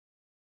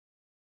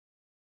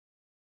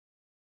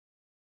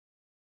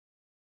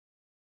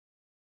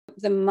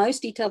the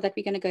most detail that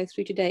we're going to go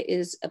through today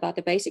is about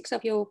the basics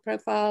of your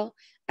profile.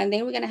 And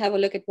then we're going to have a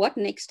look at what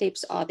next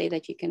steps are there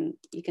that you can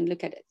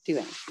look at it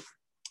doing.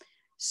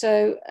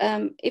 So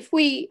if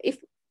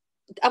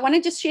I want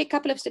to just share a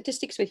couple of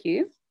statistics with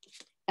you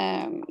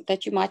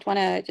that you might want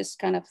to just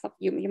kind of,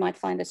 you might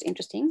find this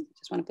interesting.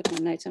 Just want to put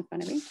my notes in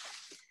front of me.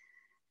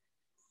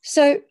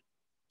 So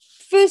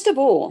first of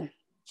all,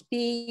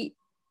 the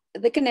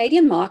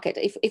Canadian market,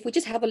 if we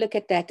just have a look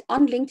at that,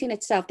 on LinkedIn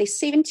itself, there's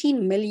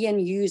 17 million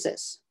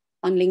users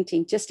on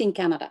LinkedIn just in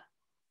Canada.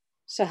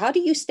 So how do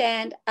you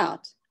stand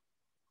out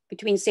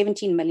between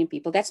 17 million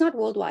people? That's not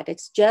worldwide,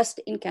 it's just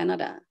in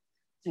Canada.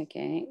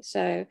 Okay,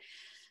 so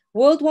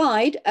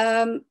worldwide,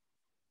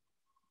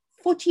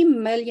 40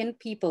 million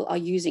people are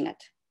using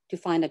it to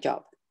find a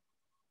job.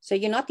 So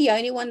you're not the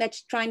only one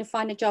that's trying to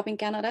find a job in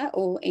Canada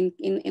or in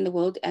the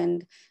world,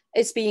 and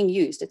it's being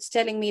used. It's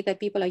telling me that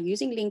people are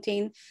using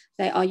LinkedIn.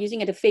 They are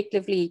using it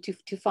effectively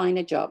to find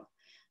a job.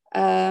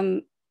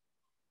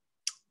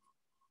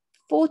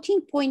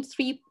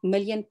 14.3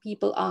 million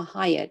people are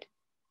hired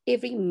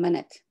every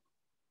minute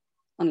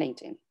on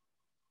LinkedIn.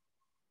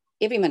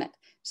 Every minute.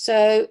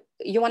 So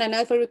you want to know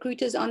if a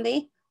recruiter's on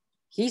there?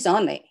 He's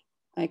on there.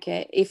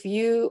 Okay. If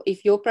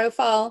your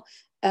profile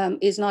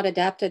is not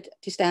adapted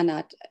to stand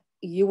out,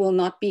 you will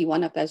not be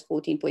one of those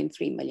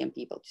 14.3 million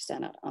people to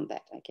stand out on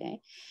that.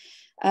 Okay.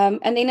 And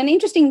then an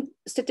interesting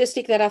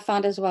statistic that I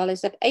found as well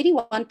is that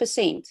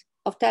 81%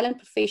 of talent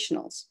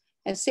professionals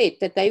have said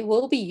that they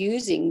will be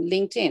using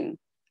LinkedIn,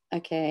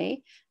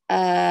 okay,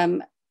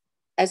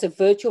 as a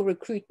virtual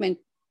recruitment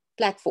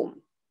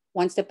platform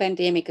once the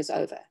pandemic is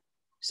over.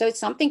 So it's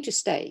something to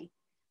stay.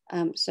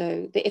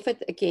 So the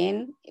effort,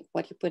 again,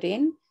 what you put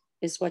in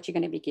is what you're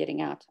going to be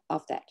getting out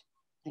of that.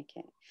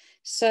 Okay.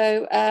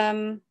 So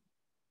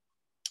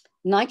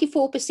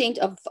 94%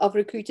 of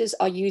recruiters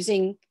are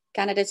using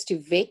candidates to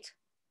vet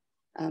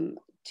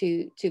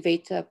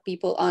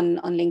people on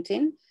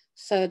LinkedIn.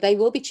 So they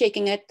will be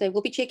checking it. They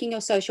will be checking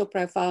your social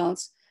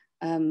profiles.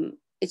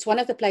 It's one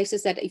of the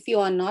places that if you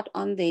are not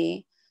on there,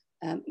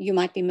 you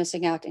might be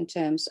missing out in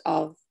terms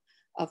of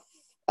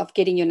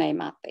getting your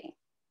name out there.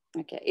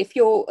 Okay, if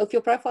your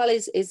profile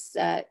is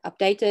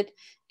updated,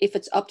 if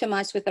it's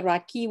optimized with the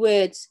right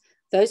keywords,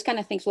 those kind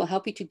of things will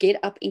help you to get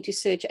up into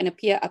search and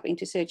appear up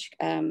into search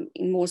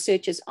in more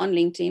searches on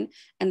LinkedIn.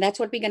 And that's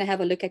what we're going to have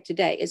a look at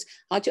today, is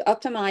how to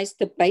optimize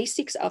the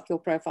basics of your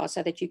profile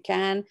so that you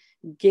can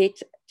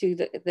get to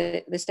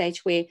the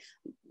stage where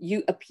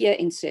you appear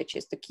in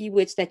searches. The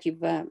keywords that you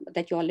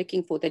are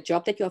looking for, the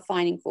job that you're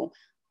finding for,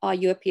 are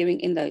you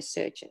appearing in those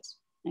searches?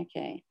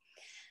 Okay.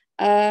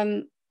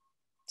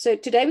 So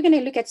today we're going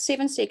to look at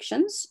 7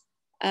 sections.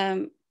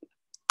 And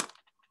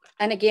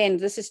again,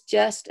 this is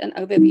just an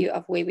overview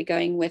of where we're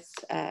going with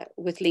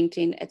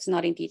LinkedIn. It's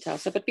not in detail.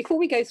 So, but before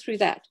we go through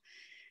that,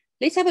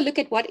 let's have a look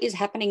at what is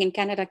happening in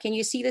Canada. Can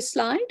you see the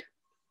slide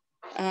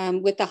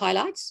with the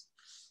highlights?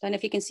 I don't know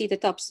if you can see the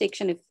top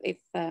section if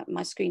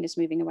my screen is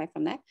moving away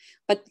from that.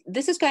 But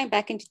this is going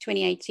back into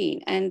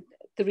 2018. And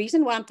the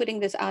reason why I'm putting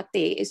this out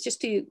there is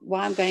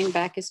why I'm going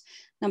back is,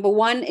 number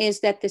one, is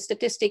that the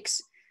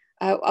statistics,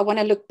 I want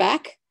to look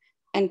back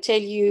and tell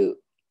you,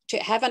 to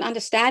have an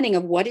understanding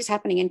of what is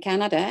happening in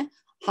Canada,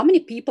 how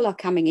many people are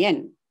coming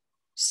in.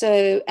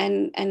 So,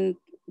 and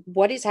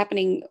what is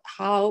happening,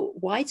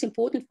 why it's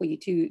important for you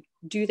to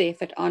do the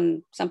effort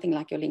on something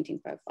like your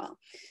LinkedIn profile.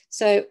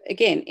 So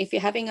again, if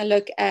you're having a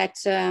look at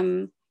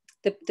the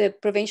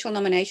provincial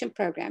nomination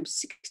program,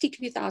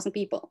 62,000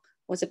 people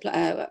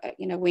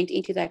went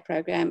into that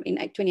program in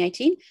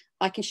 2018.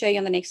 I can show you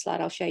on the next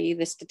slide. I'll show you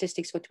the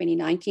statistics for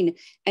 2019,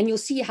 and you'll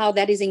see how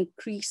that is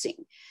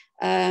increasing.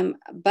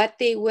 But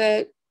there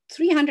were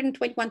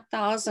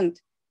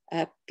 321,000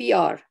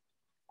 PRs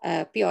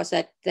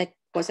that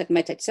was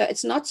admitted. So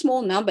it's not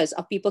small numbers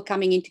of people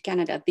coming into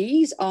Canada.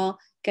 These are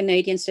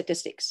Canadian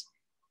statistics.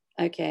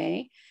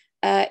 Okay.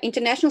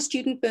 International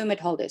student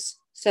permit holders.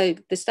 So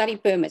the study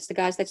permits, the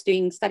guys that's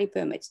doing study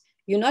permits,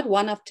 you're not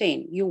one of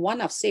 10, you're one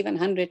of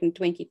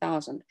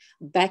 720,000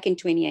 back in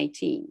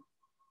 2018.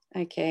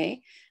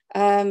 Okay.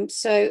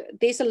 So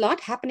there's a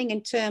lot happening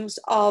in terms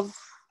of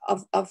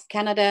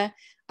Canada,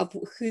 of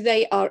who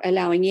they are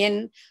allowing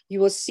in.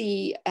 You will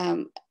see,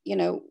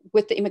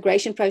 with the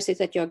immigration process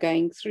that you're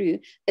going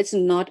through, it's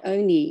not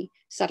only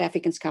South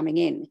Africans coming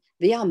in.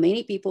 There are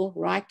many people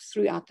right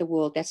throughout the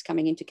world that's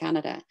coming into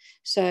Canada.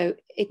 So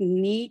it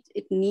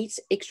needs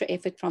extra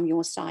effort from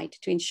your side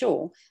to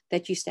ensure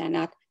that you stand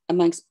out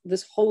amongst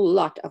this whole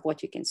lot of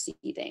what you can see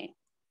there.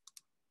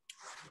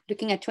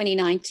 Looking at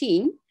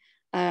 2019,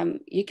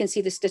 you can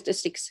see the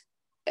statistics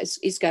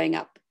is going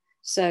up.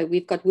 So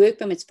we've got work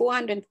permits,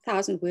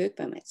 400,000 work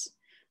permits,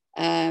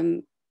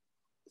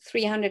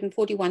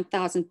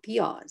 341,000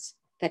 PRs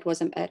that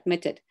was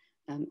admitted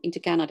into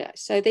Canada.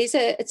 So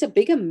it's a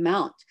big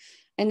amount.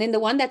 And then the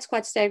one that's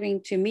quite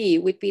staggering to me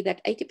would be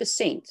that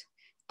 80%,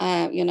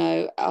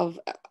 of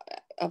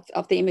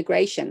the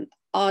immigration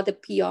are the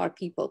PR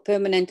people,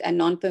 permanent and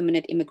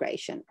non-permanent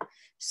immigration.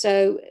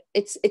 So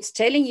it's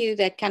telling you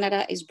that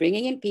Canada is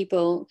bringing in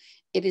people.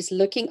 It is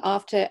looking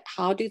after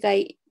how do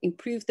they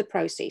improve the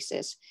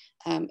processes.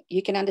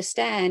 You can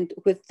understand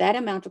with that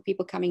amount of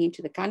people coming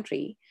into the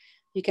country,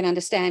 you can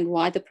understand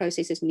why the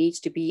processes needs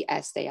to be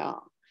as they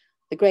are.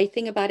 The great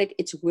thing about it,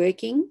 it's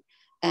working.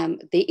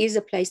 There is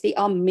a place, there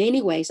are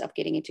many ways of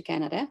getting into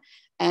Canada.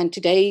 And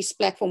today's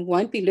platform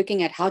won't be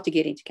looking at how to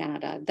get into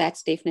Canada.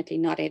 That's definitely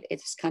not it.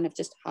 It's kind of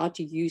just how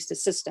to use the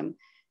system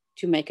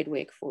to make it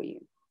work for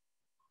you.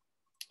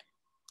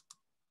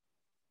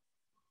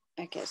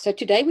 Okay, so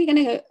today we're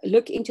going to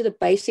look into the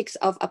basics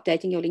of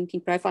updating your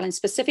LinkedIn profile, and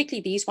specifically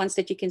these ones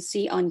that you can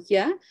see on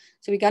here.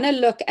 So we're going to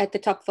look at the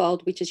top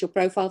fold, which is your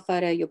profile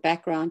photo, your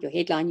background, your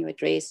headline, your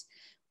address,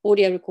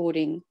 audio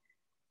recording.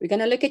 We're going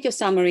to look at your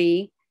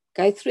summary,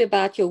 go through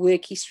about your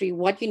work history,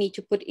 what you need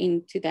to put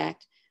into that.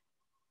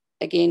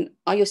 Again,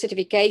 are your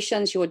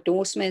certifications, your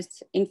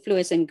endorsements,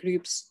 influence and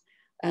groups,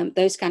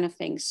 those kind of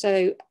things.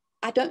 So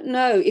I don't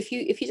know if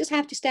you just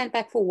have to stand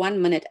back for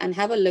 1 minute and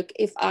have a look.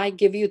 If I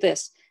give you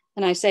this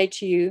and I say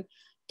to you,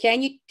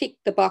 can you tick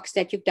the box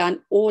that you've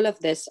done all of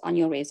this on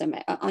your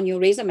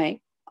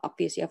resume,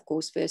 obviously, of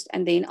course, first,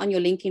 and then on your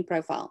LinkedIn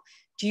profile.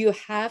 Do you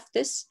have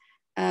this?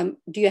 Do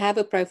you have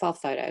a profile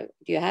photo?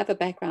 Do you have a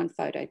background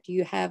photo? Do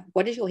you have,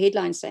 what is your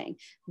headline saying?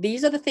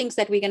 These are the things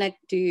that we're going to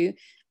do.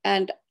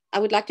 And I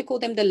would like to call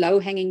them the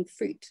low-hanging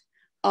fruit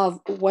of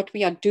what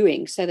we are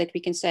doing, so that we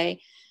can say,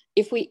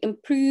 if we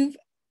improve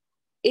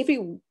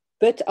every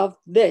bit of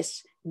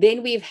this,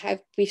 then we've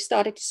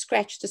started to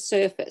scratch the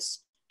surface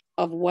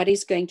of what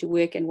is going to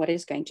work and what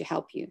is going to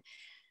help you.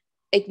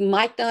 It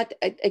might not,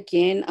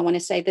 again, I want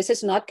to say, this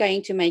is not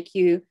going to make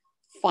you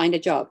find a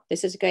job.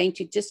 This is going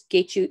to just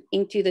get you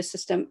into the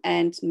system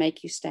and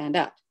make you stand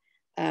out.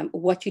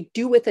 What you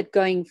do with it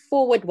going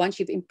forward, once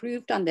you've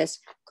improved on this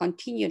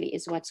continually,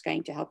 is what's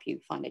going to help you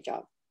find a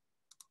job.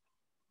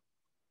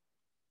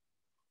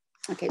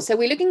 Okay, so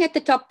we're looking at the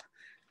top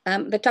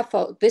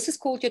fold. This is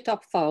called your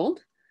top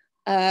fold,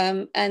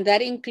 and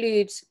that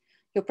includes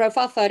your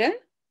profile photo,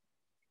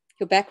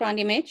 your background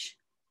image,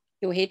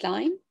 your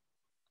headline,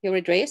 your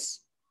address,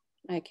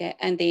 okay,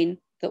 and then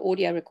the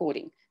audio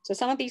recording. So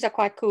some of these are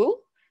quite cool,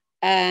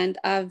 and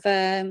I've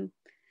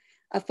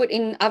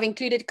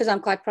included because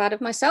I'm quite proud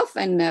of myself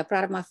and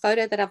proud of my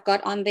photo that I've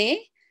got on there.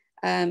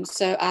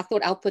 So I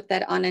thought I'll put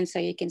that on, and so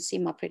you can see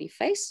my pretty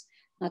face.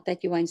 Not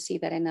that you won't see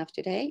that enough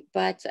today,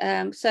 but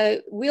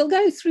so we'll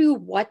go through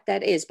what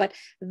that is. But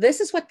this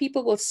is what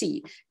people will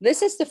see.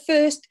 This is the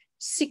first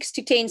 6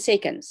 to 10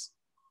 seconds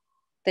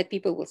that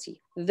people will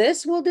see.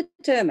 This will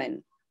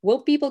determine,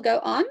 will people go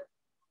on,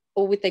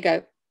 or would they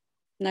go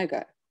no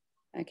go?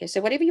 Okay,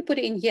 so whatever you put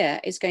in here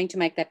is going to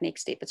make that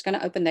next step. It's going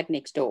to open that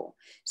next door.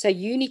 So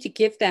you need to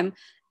give them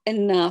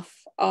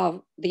enough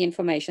of the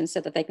information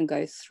so that they can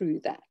go through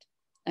that.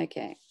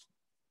 Okay,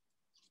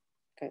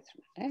 go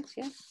through that,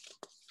 yeah.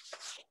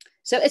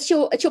 So it's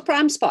your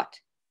prime spot.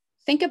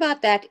 Think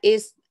about that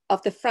is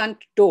of the front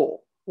door.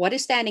 What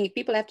is standing? If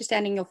people have to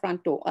stand in your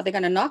front door, are they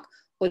going to knock,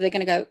 or are they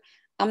going to go,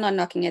 I'm not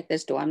knocking at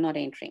this door, I'm not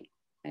entering?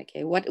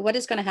 Okay, what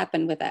is going to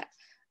happen with that?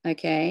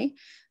 Okay.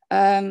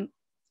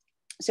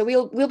 So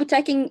we'll be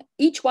taking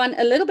each one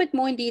a little bit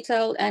more in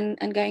detail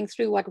and going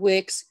through what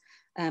works,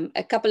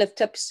 a couple of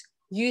tips,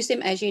 use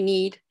them as you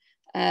need,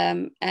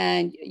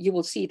 and you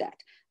will see that.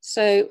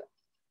 So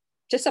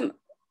just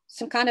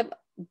some kind of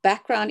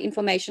background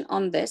information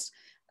on this.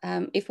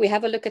 If we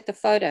have a look at the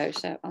photo,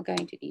 so I'll go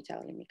into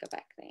detail, let me go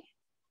back there.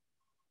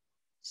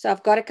 So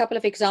I've got a couple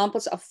of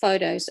examples of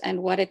photos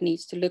and what it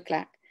needs to look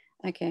like,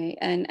 okay,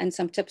 and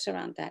some tips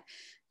around that.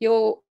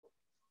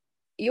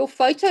 Your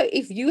photo,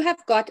 if you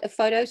have got a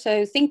photo,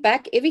 so think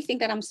back, everything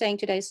that I'm saying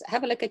today is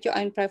have a look at your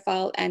own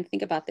profile and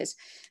think about this.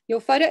 Your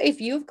photo, if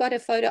you've got a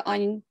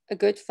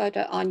good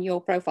photo on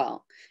your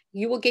profile,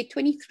 you will get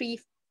 23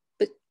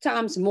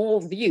 times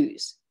more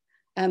views.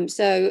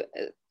 So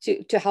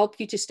to help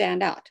you to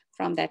stand out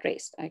from that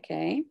rest,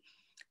 okay?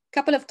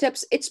 Couple of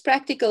tips, it's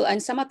practical,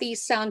 and some of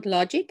these sound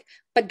logic,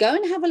 but go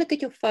and have a look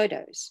at your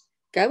photos.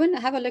 Go and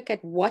have a look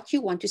at what you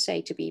want to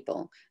say to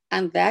people,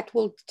 and that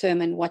will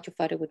determine what your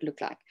photo would look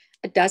like.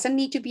 It doesn't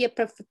need to be a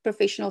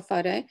professional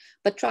photo,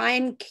 but try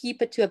and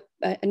keep it to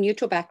a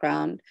neutral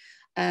background.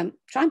 Try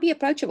and be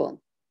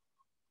approachable.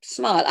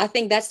 Smile. I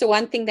think that's the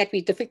one thing that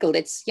we're difficult.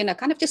 It's,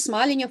 kind of just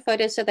smile in your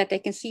photos so that they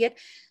can see it.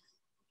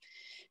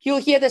 You'll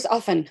hear this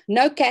often.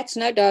 No cats,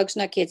 no dogs,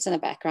 no kids in the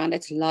background.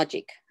 It's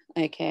logic.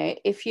 Okay.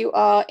 If you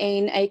are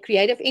in a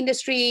creative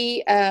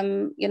industry,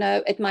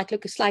 it might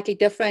look slightly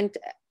different,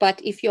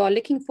 but if you are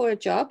looking for a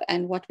job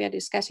and what we are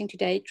discussing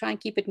today, try and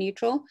keep it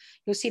neutral.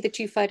 You'll see the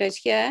two photos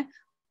here.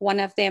 One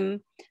of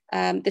them,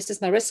 this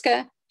is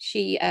Mariska.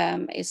 She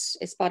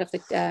is part of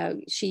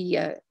the, she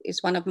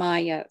is one of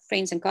my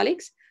friends and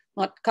colleagues,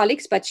 not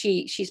colleagues, but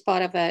she's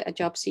part of a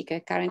job seeker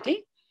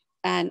currently.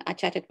 And I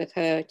chatted with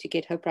her to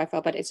get her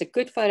profile, but it's a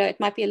good photo. It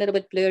might be a little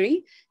bit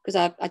blurry because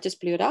I just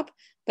blew it up,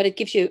 but it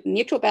gives you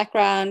neutral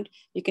background.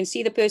 You can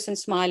see the person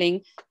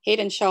smiling, head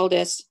and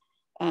shoulders.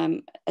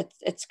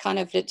 It's kind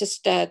of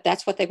just,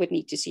 that's what they would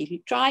need to see. You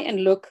try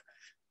and look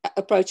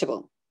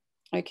approachable.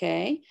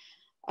 Okay.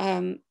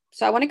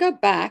 So I want to go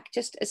back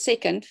just a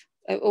second,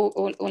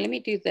 or let me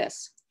do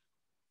this.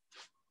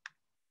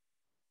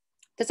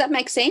 Does that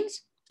make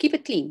sense? Keep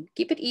it clean,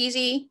 keep it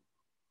easy.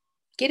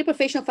 Get a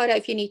professional photo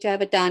if you need to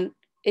have it done.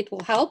 It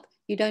will help.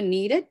 You don't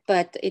need it,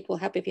 but it will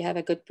help if you have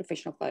a good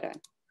professional photo.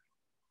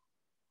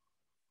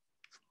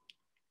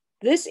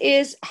 This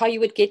is how you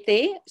would get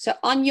there. So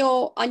on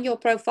your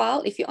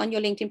profile, if you're on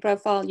your LinkedIn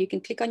profile, you can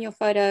click on your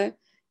photo,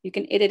 you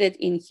can edit it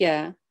in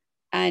here,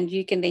 and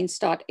you can then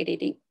start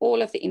editing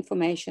all of the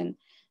information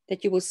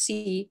that you will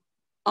see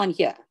on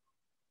here.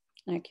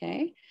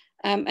 Okay.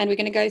 And we're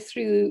going to go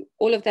through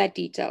all of that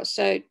detail.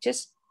 So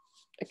just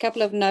a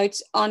couple of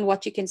notes on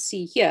what you can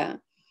see here.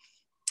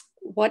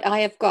 What I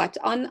have got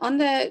on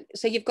the,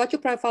 so you've got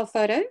your profile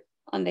photo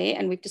on there,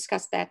 and we've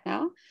discussed that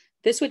now.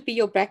 This would be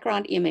your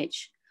background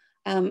image.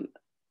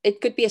 It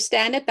could be a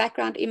standard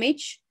background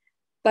image,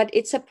 but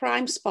it's a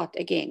prime spot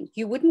again.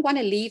 You wouldn't want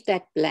to leave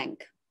that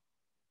blank.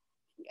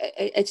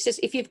 It's just,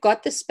 if you've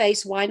got the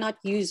space, why not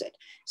use it?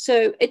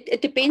 So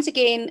it depends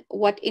again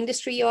what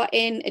industry you are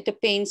in. It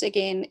depends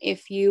again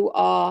if you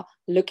are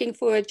looking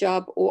for a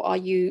job or are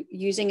you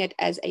using it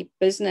as a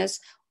business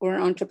or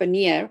an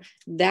entrepreneur.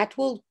 That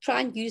will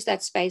try and use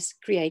that space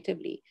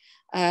creatively.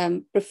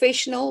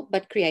 Professional,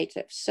 but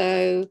creative.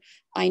 So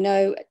I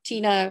know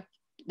Tina,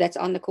 that's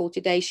on the call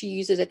today, she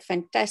uses it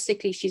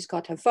fantastically. She's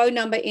got her phone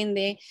number in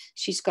there.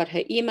 She's got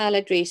her email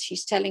address.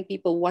 She's telling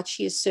people what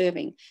she is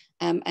serving.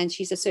 And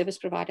she's a service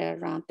provider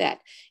around that.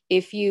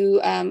 If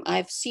you,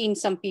 I've seen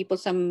some people,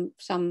 some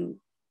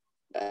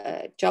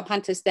job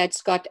hunters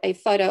that's got a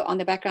photo on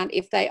the background,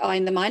 if they are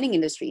in the mining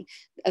industry,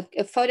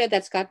 a photo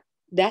that's got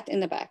that in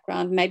the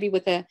background, maybe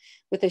with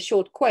a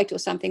short quote or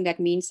something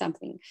that means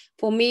something.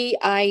 For me,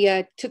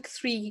 I took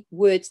 3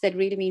 words that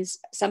really means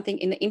something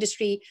in the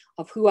industry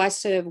of who I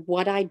serve,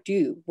 what I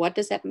do. What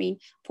does that mean?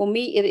 For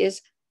me, it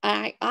is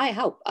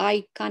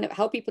I kind of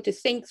help people to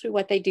think through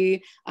what they do.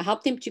 I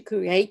help them to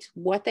create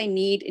what they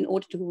need in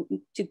order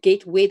to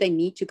get where they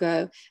need to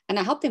go. And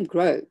I help them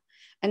grow.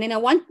 And then I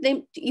want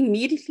them to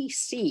immediately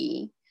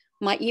see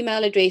my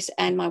email address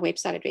and my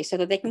website address so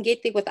that they can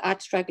get there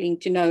without struggling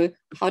to know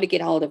how to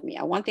get hold of me.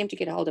 I want them to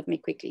get hold of me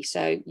quickly.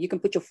 So you can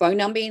put your phone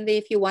number in there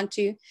if you want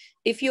to.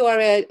 If you are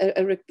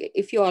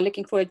if you are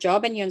looking for a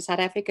job and you're in South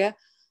Africa,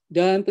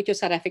 don't put your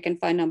South African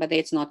phone number there.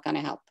 It's not going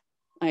to help.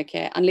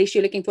 Okay, unless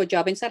you're looking for a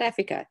job in South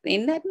Africa,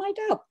 then that might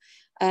help.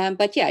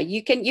 But yeah,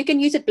 you can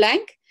use it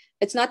blank.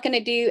 It's not going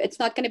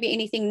to be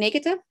anything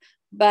negative,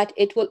 but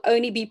it will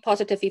only be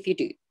positive if you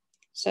do.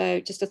 So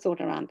just a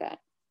thought around that.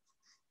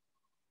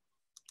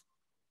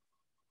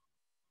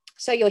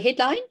 So your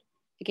headline,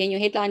 again, your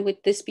headline would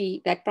this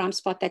be that prime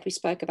spot that we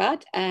spoke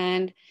about,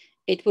 and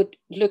it would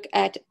look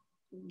at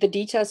the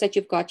details that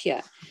you've got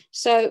here.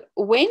 So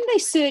when they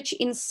search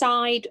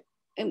inside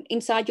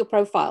your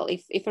profile,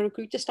 if a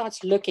recruiter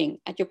starts looking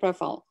at your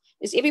profile,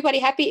 is everybody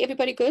happy?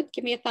 Everybody good?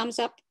 Give me a thumbs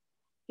up.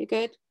 You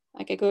good?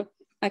 Okay, good.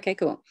 Okay,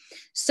 cool.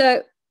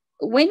 So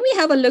when we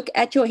have a look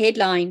at your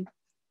headline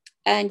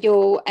and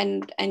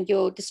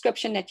your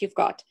description that you've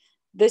got,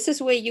 this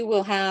is where you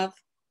will have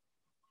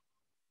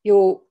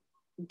your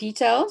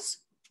details,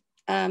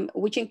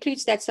 which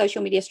includes that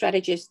social media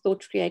strategist,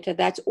 thought creator.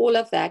 That's all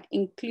of that,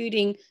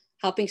 including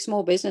helping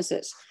small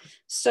businesses.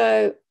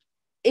 So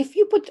if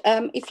you put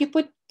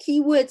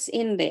keywords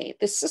in there,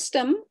 the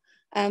system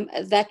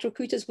that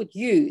recruiters would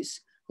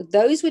use,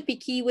 those would be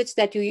keywords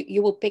that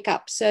you will pick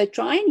up. So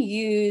try and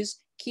use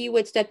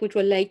keywords that would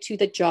relate to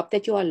the job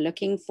that you are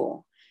looking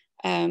for.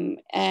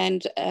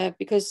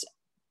 Because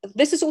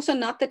this is also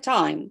not the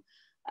time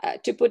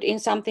to put in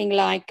something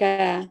like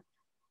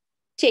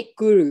tech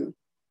guru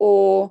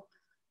or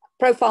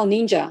profile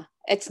ninja.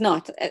 It's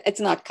not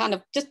kind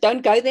of, just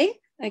don't go there.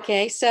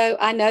 Okay, so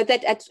I know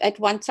that at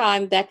one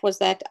time that was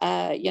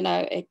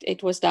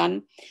it was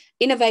done.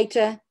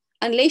 Innovator,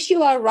 unless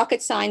you are a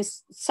rocket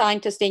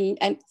scientist, then,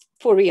 and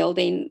for real,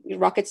 then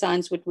rocket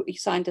scientist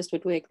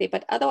would work there.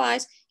 But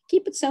otherwise,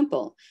 keep it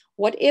simple.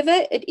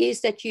 Whatever it is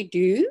that you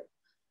do,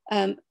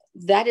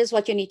 that is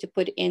what you need to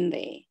put in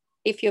there.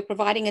 If you're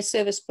providing a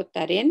service, put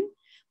that in.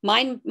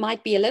 Mine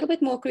might be a little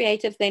bit more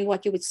creative than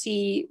what you would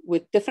see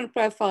with different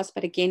profiles,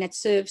 but again, it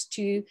serves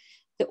to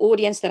the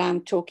audience that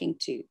I'm talking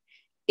to.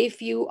 If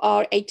you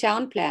are a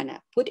town planner,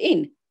 put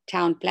in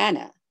town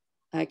planner,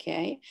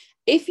 okay?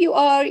 If you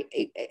are,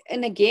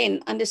 and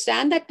again,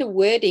 understand that the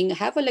wording,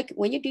 have a look,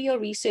 when you do your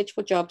research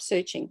for job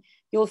searching,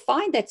 you'll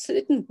find that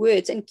certain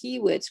words and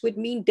keywords would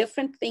mean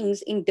different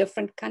things in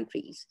different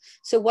countries.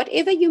 So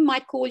whatever you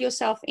might call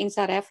yourself in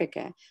South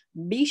Africa,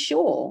 be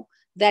sure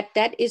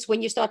that is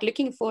when you start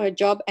looking for a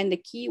job and the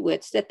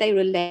keywords that they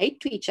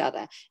relate to each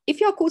other. If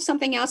you're called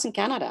something else in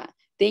Canada,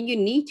 then you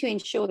need to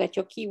ensure that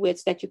your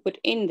keywords that you put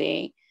in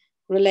there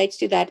relates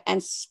to that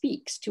and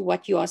speaks to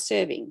what you are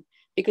serving,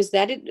 because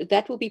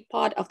that will be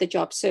part of the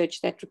job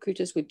search that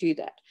recruiters would do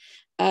that.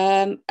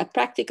 A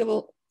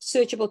practicable,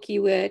 searchable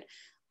keyword.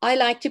 I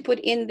like to put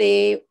in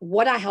there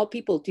what I help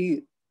people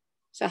do.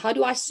 So how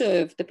do I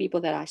serve the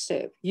people that I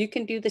serve? You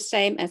can do the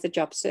same as a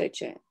job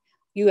searcher.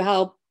 You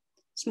help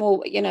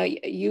small,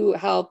 you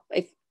help,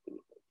 if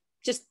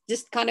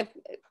just kind of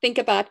think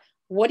about,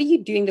 what are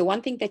you doing? The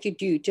one thing that you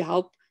do to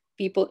help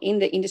people in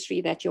the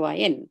industry that you are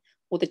in,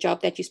 or the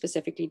job that you're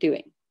specifically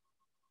doing.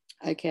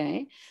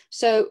 Okay,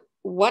 so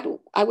what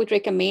I would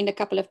recommend, a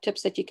couple of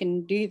tips that you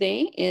can do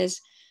there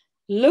is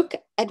look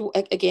at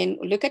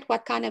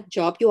what kind of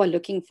job you are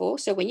looking for.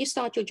 So when you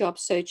start your job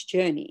search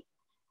journey,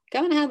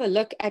 go and have a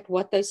look at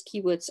what those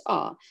keywords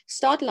are.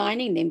 Start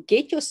lining them.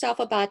 Get yourself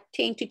about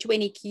 10 to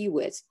 20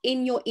 keywords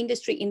in your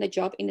industry, in the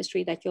job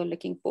industry that you're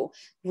looking for.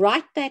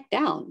 Write that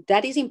down.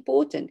 That is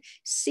important.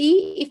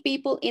 See if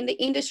people in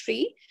the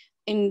industry,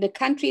 in the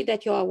country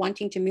that you are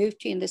wanting to move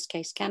to, in this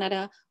case,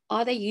 Canada,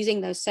 are they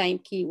using those same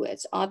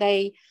keywords?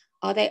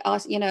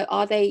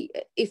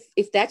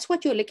 If that's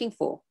what you're looking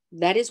for,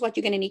 that is what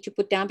you're going to need to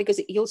put down, because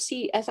you'll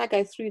see as I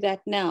go through that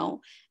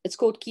now, it's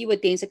called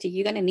keyword density.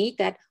 You're going to need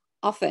that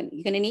often.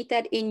 You're going to need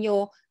that in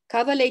your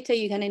cover letter.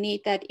 You're going to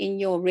need that in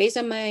your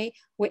resume.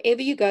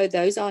 Wherever you go,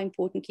 those are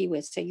important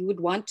keywords. So you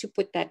would want to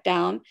put that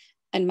down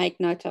and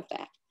make note of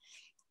that.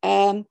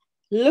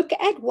 Look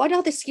at what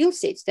are the skill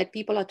sets that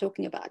people are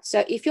talking about.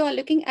 So if you are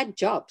looking at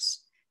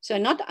jobs, so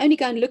not only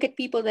go and look at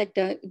people that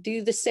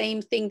do the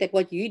same thing that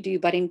what you do,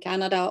 but in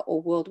Canada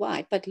or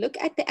worldwide, but look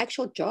at the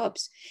actual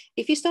jobs.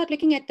 If you start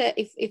looking at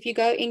if you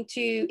go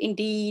into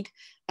Indeed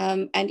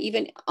and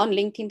even on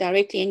LinkedIn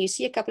directly, and you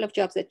see a couple of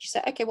jobs that you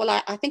say, okay, well,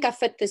 I think I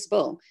fit this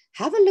bill.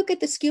 Have a look at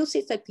the skill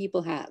sets that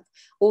people have,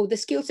 or the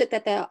skill set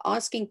that they're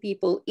asking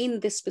people in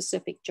this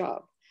specific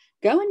job.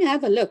 Go and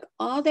have a look.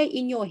 Are they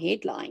in your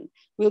headline?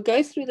 We'll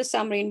go through the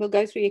summary and we'll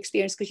go through your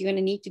experience, because you're going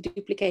to need to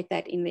duplicate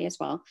that in there as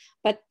well.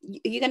 But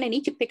you're going to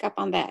need to pick up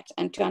on that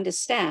and to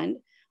understand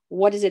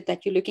what is it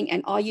that you're looking,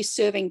 and are you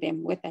serving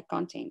them with that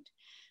content?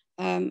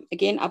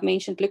 Again, I've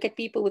mentioned, look at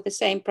people with the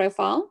same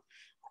profile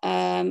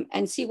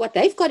and see what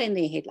they've got in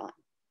their headline,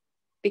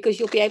 because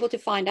you'll be able to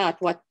find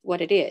out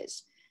what it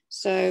is.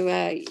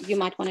 So you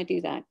might want to do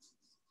that.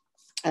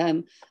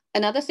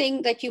 Another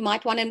thing that you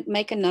might want to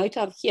make a note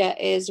of here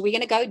is we're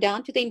going to go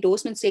down to the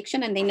endorsement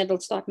section, and then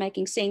it'll start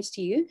making sense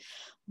to you.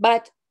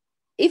 But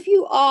if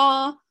you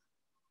are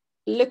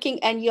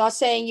looking and you are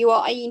saying you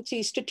are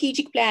into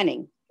strategic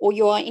planning, or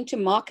you are into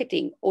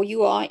marketing, or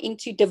you are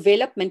into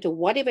development, or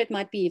whatever it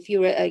might be, if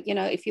you're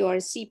if you are a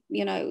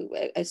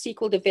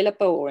SQL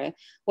developer, or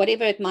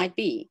whatever it might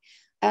be,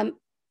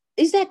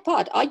 is that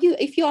part?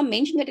 If you are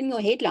mentioning it in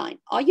your headline,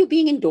 are you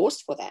being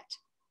endorsed for that?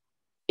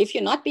 If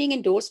you're not being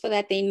endorsed for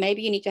that, then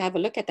maybe you need to have a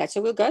look at that.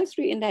 So we'll go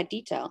through in that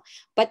detail,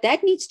 but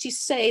that needs to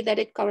say that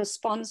it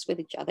corresponds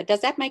with each other.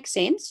 Does that make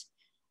sense?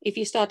 If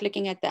you start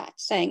looking at that,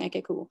 saying,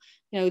 okay, cool,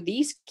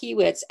 these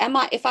keywords,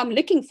 if I'm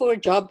looking for a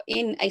job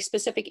in a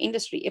specific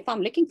industry, if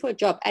I'm looking for a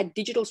job at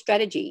digital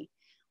strategy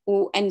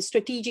and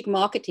strategic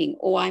marketing,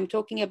 or I'm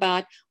talking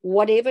about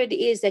whatever it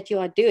is that you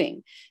are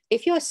doing,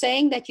 if you're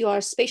saying that you are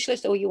a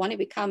specialist, or you want to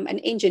become an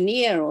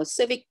engineer or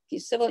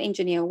civil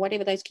engineer, or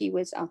whatever those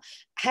keywords are,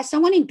 has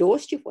someone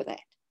endorsed you for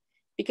that?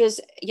 Because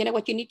you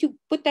need to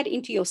put that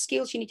into your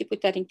skills, you need to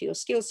put that into your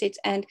skill sets.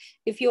 And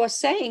if you are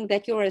saying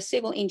that you're a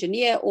civil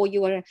engineer, or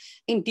you are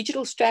in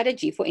digital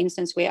strategy, for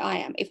instance, where I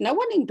am, if no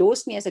one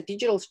endorsed me as a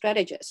digital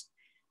strategist,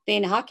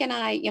 then how can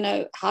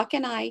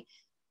I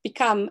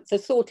become the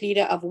thought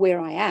leader of where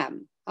I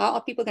am? How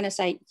are people going to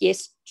say,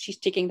 yes, she's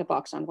ticking the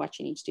box on what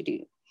she needs to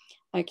do?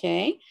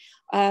 Okay.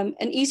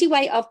 An easy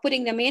way of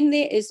putting them in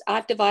there is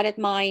I've divided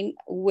mine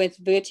with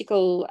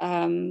vertical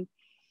line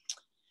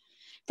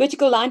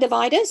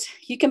dividers.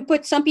 You can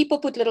some people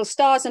put little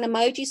stars and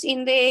emojis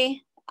in there.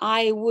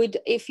 I would,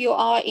 if you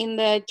are in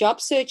the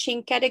job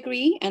searching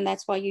category, and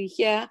that's why you're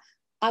here,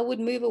 I would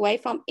move away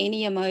from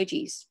any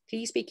emojis.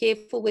 Please be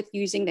careful with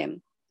using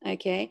them.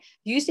 Okay.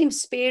 Use them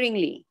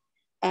sparingly.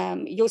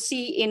 You'll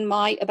see in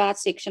my about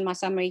section, my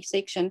summary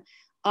section,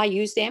 I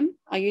use them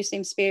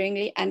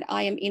sparingly, and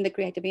I am in the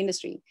creative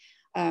industry.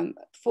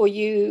 For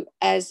you,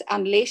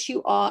 unless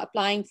you are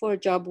applying for a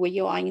job where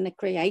you are in the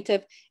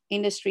creative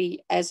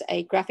industry as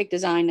a graphic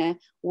designer,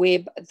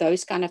 web,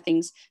 those kind of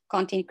things,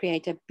 content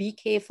creator, be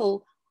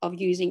careful of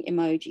using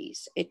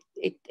emojis.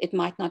 It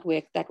might not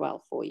work that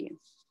well for you.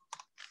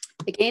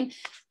 Again,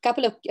 a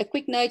couple of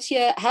quick notes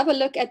here. Have a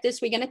look at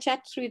this. We're going to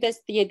chat through this,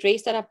 the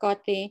address that I've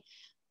got there.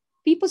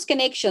 People's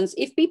connections.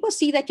 If people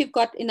see that you've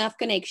got enough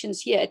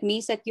connections here, it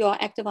means that you are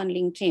active on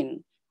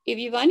LinkedIn. If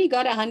you've only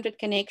got 100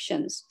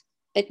 connections,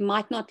 it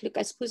might not look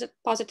as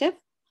positive.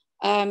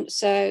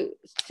 So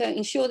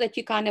ensure that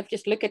you kind of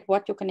just look at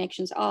what your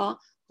connections are,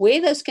 where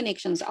those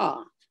connections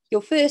are,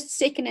 your first,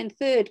 second, and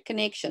third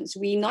connections.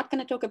 We're not going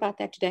to talk about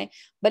that today,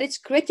 but it's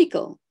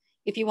critical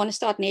if you want to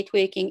start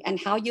networking, and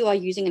how you are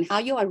using and how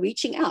you are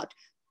reaching out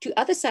to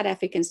other South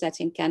Africans that's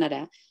in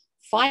Canada,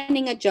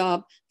 finding a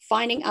job,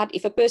 finding out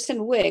if a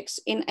person works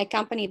in a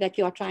company that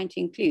you are trying to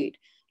include.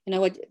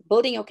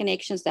 Building your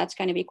connections, that's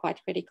going to be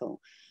quite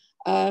critical.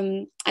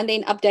 And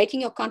then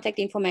updating your contact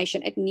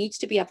information. It needs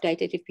to be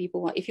updated if you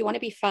want to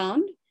be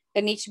found,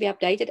 it needs to be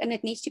updated, and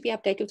it needs to be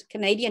updated with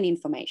Canadian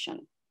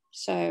information.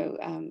 So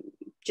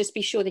just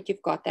be sure that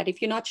you've got that.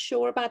 If you're not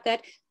sure about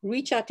that,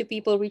 reach out to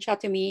people, reach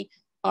out to me,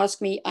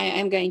 ask me. I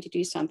am going to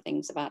do some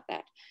things about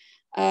that.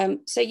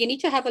 So you need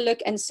to have a look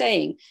and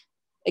saying,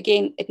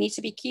 again, it needs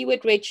to be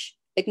keyword rich.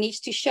 It needs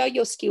to show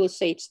your skill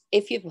sets.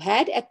 If you've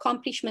had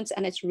accomplishments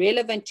and it's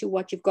relevant to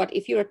what you've got,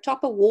 if you're a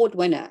top award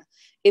winner,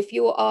 if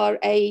you are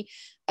a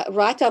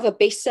writer of a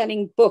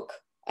best-selling book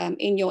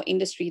in your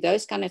industry,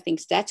 those kind of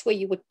things, that's where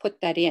you would put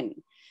that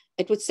in.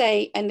 It would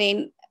say, and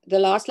then the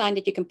last line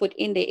that you can put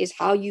in there is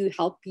how you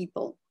help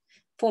people.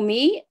 For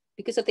me,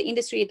 because of the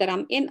industry that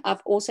I'm in,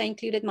 I've also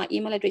included my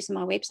email address and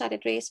my website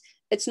address.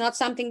 It's not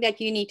something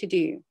that you need to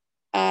do.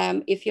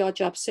 If you're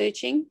job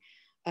searching,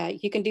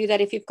 you can do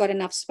that if you've got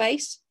enough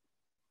space.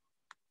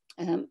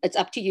 It's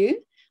up to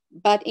you,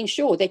 but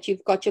ensure that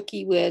you've got your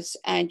keywords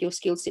and your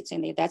skill sets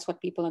in there. That's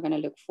what people are going to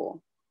look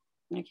for.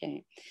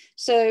 Okay,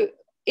 so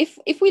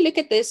if we look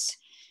at this,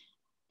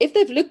 if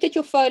they've looked at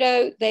your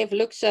photo, they've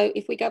looked. So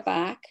if we go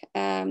back,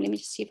 let me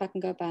just see if I can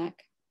go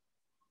back.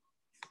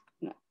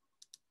 No,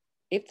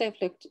 if they've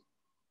looked,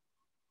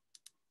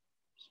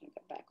 so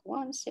go back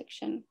one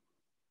section.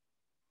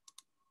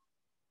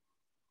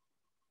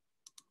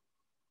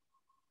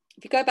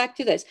 If you go back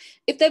to this,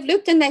 if they've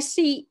looked and they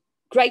see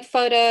great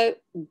photo,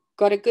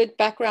 got a good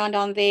background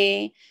on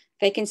there,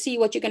 they can see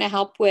what you're going to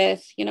help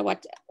with, you know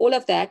what, all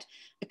of that.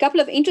 A couple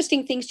of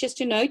interesting things just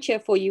to note here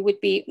for you would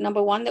be,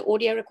 number one, the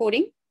audio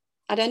recording.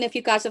 I don't know if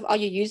you guys are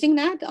you using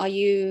that? Are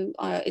you,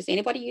 is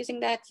anybody using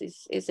that?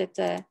 Is it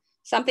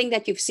something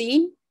that you've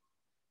seen?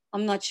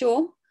 I'm not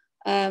sure.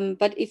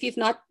 But if you've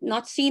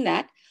not seen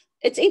that,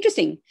 it's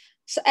interesting.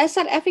 So as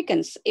South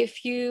Africans,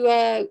 if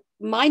you,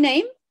 my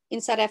name in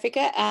South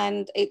Africa,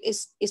 and it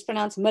is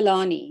pronounced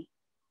Melanie.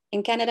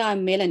 In Canada,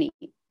 I'm Melanie.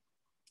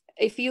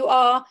 If you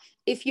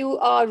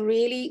are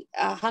really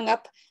hung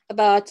up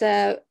about,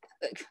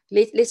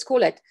 let's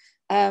call it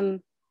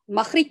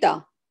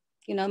Magrita,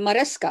 you know,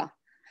 Mariska,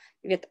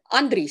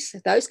 Andries,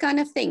 those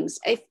kind of things.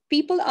 If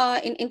people are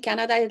in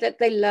Canada, that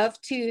they love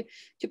to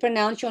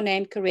pronounce your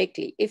name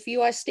correctly. If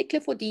you are a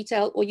stickler for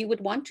detail, or you would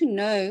want to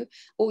know,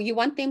 or you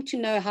want them to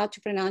know how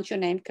to pronounce your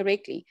name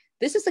correctly,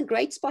 this is a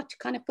great spot to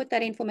kind of put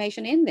that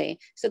information in there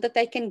so that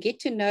they can get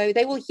to know,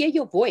 they will hear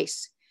your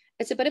voice.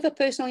 It's a bit of a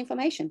personal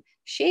information.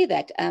 Share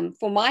that.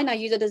 For mine, I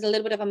use it as a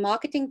little bit of a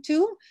marketing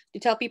tool to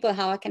tell people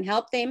how I can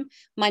help them.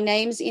 My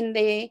name's in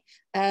there.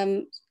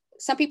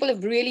 Some people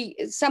have really,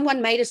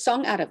 someone made a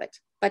song out of it.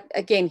 But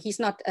again, he's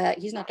not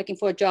looking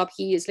for a job.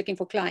 He is looking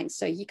for clients.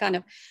 So he kind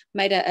of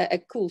made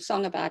a cool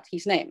song about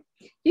his name.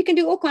 You can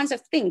do all kinds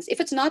of things.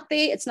 If it's not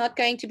there, it's not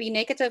going to be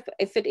negative.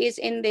 If it is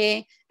in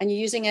there and you're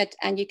using it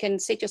and you can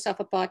set yourself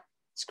apart,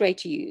 it's great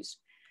to use.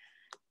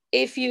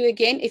 If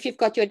you've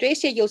got your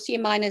address here, you'll see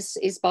mine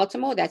is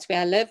Baltimore. That's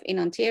where I live in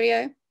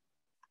Ontario.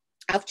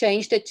 I've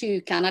changed it to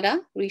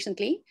Canada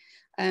recently.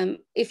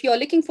 If you're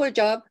looking for a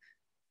job,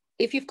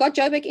 if you've got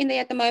Joburg in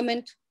there at the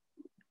moment,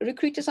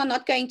 recruiters are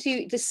not going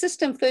to, the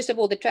system, first of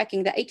all, the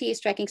ATS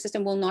tracking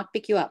system will not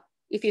pick you up.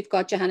 If you've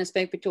got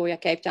Johannesburg, Pretoria,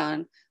 Cape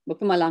Town,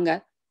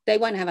 Mpumalanga, they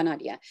won't have an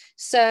idea.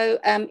 So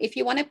if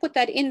you want to put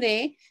that in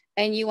there,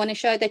 and you want to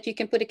show that you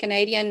can put a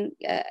Canadian,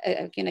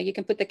 you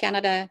can put the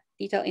Canada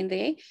detail in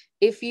there.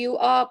 If you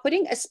are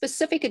putting a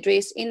specific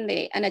address in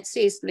there and it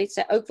says, let's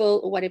say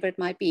Oakville or whatever it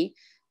might be,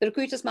 the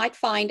recruiters might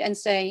find and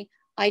say,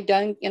 I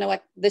don't, you know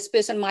what, this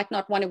person might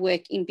not want to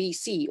work in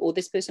BC, or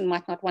this person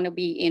might not want to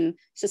be in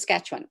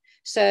Saskatchewan.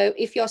 So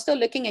if you're still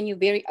looking and you're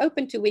very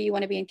open to where you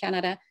want to be in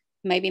Canada,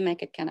 maybe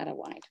make it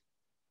Canada-wide.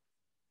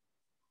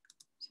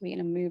 So we're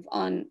going to move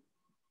on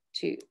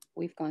to,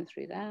 we've gone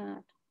through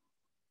that.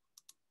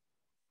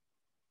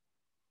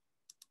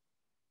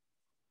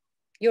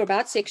 Your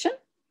about section.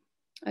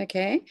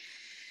 Okay.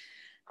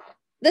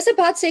 This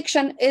about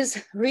section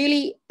is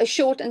really a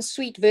short and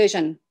sweet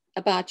version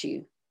about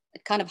you.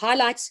 It kind of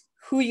highlights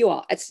who you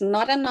are. It's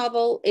not a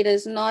novel. It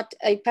is not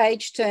a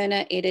page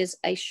turner. It is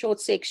a short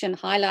section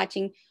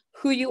highlighting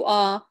who you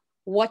are,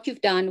 what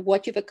you've done,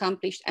 what you've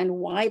accomplished, and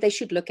why they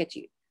should look at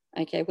you,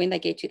 okay, when they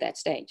get to that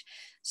stage.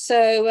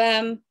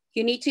 So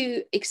you need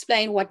to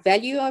explain what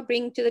value you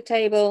bring to the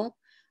table.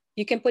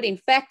 You can put in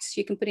facts,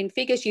 you can put in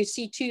figures. You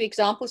see two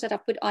examples that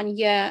I've put on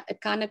here. It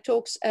kind of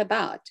talks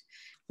about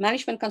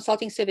management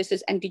consulting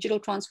services and digital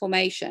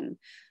transformation,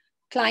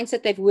 clients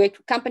that they've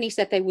worked, companies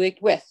that they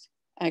worked with,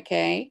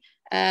 okay?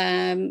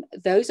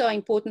 Those are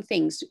important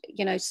things,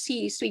 you know,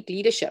 C-suite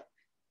leadership,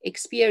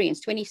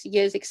 experience, 20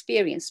 years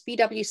experience,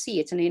 PwC,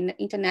 it's an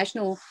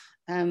international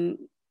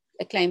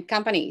acclaimed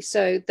company.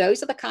 So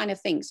those are the kind of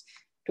things.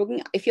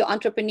 Talking, if you're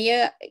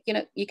entrepreneur, you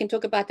know, you can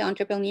talk about the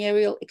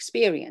entrepreneurial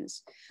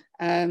experience.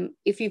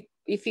 If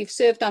you've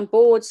served on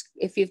boards,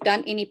 if you've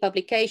done any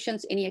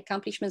publications, any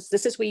accomplishments,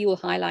 this is where you will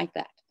highlight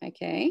that,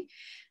 okay?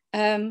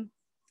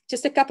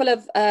 Just a couple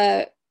of,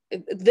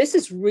 this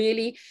is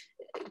really,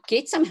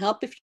 get some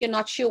help if you're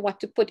not sure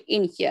what to put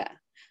in here.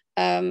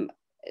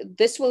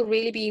 This will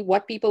really be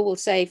what people will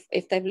say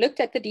if they've looked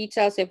at the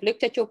details, they've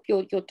looked at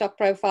your top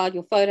profile,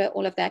 your photo,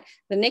 all of that.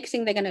 The next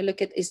thing they're going to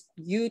look at is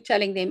you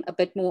telling them a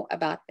bit more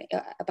about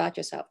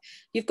yourself.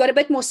 You've got a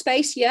bit more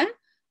space here.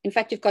 In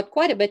fact, you've got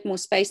quite a bit more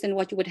space than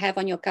what you would have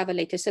on your cover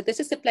letter. So this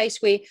is the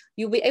place where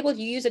you'll be able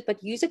to use it,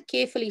 but use it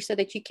carefully so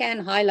that you can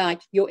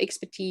highlight your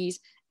expertise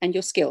and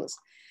your skills.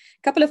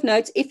 A couple of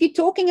notes. If you're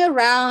talking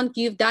around,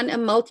 you've done a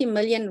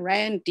multi-million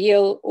rand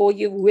deal, or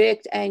you've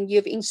worked and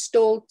you've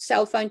installed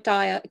cell phone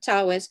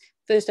towers.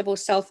 First of all,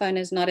 cell phone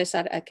is not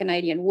a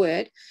Canadian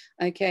word,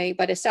 okay?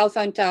 But a cell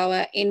phone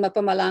tower in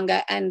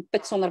Mpumalanga and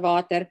pit sonder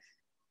water,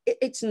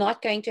 it's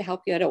not going to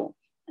help you at all,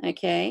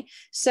 okay?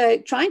 So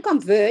try and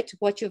convert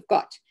what you've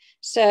got.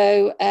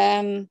 So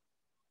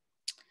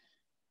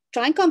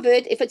try and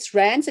convert, if it's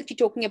rands that you're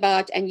talking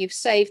about and you've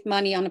saved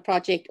money on a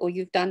project or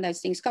you've done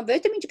those things,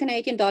 convert them into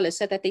Canadian dollars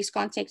so that there's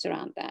context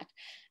around that.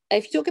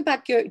 If you talk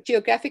about your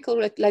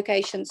geographical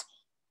locations,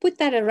 put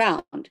that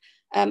around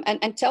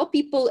and tell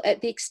people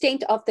the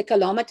extent of the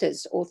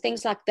kilometers or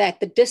things like that,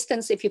 the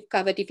distance if you've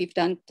covered, if you've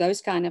done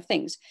those kind of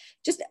things.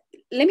 Just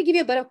let me give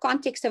you a bit of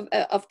context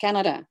of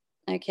Canada,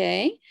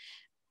 okay?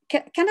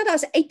 Canada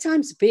is 8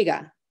 times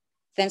bigger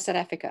than South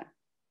Africa,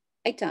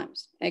 8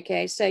 times,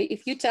 okay? So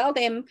if you tell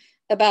them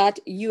about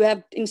you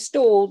have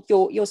installed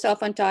your cell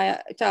phone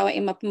tower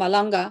in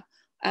Mpumalanga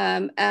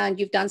and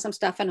you've done some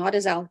stuff in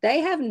Howzit, they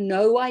have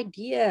no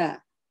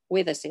idea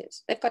where this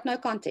is. They've got no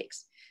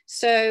context.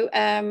 So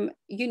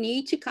you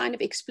need to kind of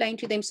explain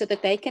to them so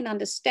that they can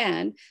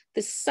understand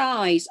the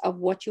size of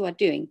what you are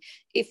doing.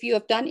 If you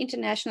have done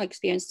international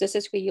experience, this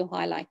is where you'll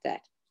highlight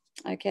that.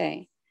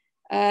 Okay.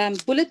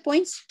 Bullet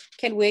points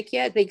can work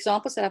here. The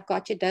examples that I've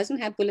got here doesn't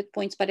have bullet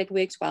points, but it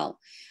works well.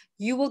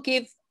 You will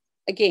give,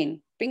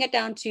 again, bring it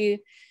down to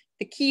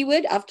the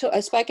keyword.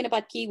 I've spoken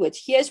about keywords.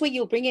 Here's where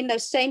you'll bring in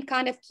those same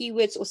kind of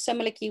keywords or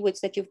similar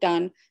keywords that you've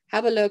done.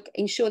 Have a look,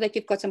 ensure that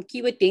you've got some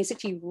keyword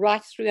density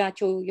right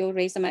throughout your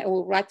resume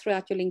or right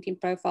throughout your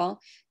LinkedIn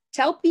profile.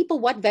 Tell people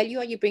what value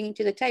are you bringing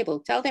to the table.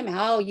 Tell them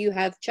how you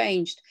have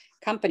changed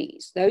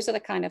companies. Those are the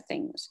kind of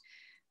things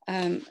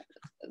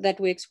that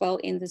works well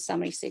in the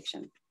summary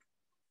section.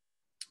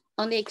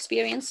 On the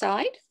experience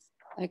side,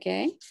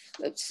 okay,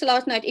 just a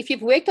last note, if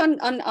you've worked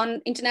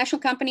on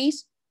international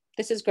companies,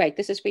 this is great.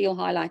 This is where you'll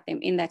highlight them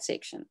in that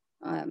section.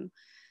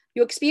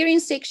 Your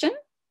experience section,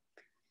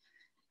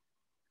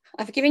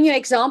 I've given you an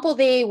example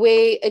there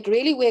where it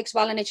really works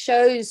well and it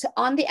shows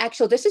on the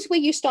actual, this is where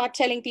you start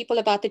telling people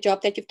about the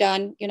job that you've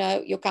done, you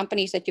know, your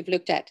companies that you've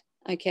looked at,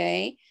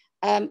 okay?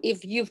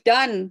 If you've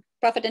done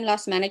profit and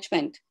loss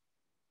management,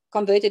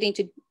 converted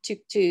into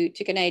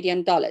to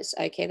Canadian dollars,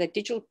 okay? The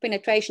digital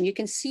penetration, you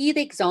can see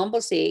the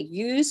examples there.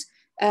 You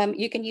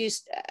can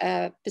use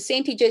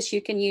percentages,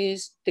 you can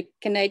use the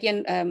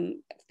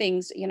Canadian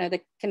things, you know,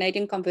 the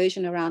Canadian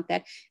conversion around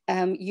that.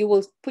 You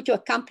will put your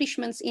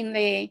accomplishments in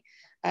there.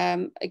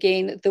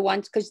 Again, the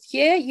ones, because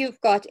here you've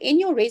got in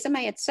your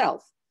resume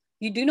itself,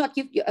 you do not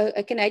give,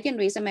 a Canadian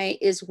resume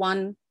is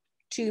 1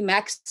 to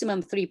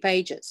maximum 3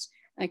 pages.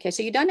 Okay,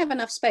 so you don't have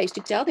enough space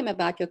to tell them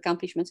about your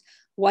accomplishments,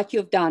 what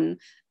you've done,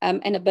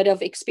 and a bit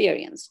of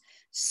experience.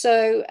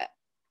 So,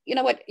 you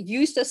know what,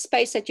 use the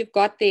space that you've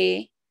got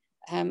there,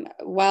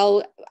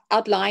 well,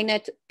 outline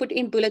it, put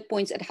in bullet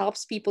points. It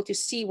helps people to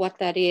see what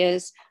that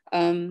is,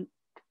 and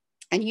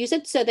use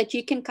it so that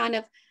you can kind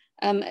of,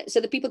 so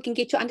that people can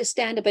get to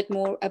understand a bit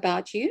more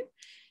about you.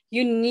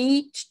 You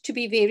need to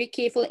be very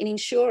careful in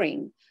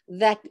ensuring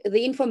that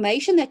the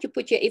information that you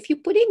put here, if you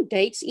put in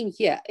dates in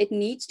here, it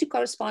needs to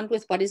correspond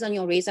with what is on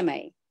your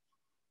resume.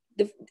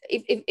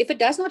 If it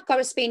does not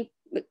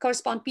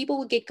correspond, people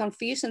will get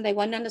confused and they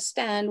won't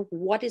understand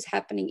what is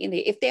happening in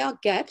there. If there are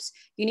gaps,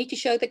 you need to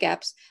show the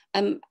gaps.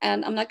 And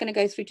I'm not going to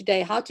go through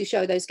today how to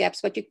show those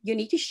gaps, but you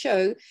need to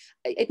show,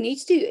 it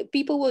needs to,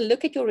 people will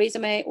look at your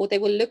resume or they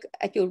will look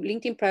at your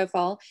LinkedIn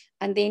profile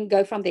and then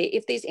go from there.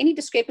 If there's any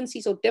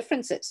discrepancies or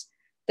differences,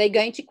 they're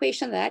going to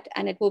question that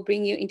and it will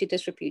bring you into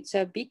disrepute.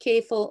 So be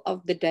careful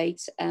of the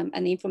dates and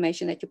the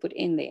information that you put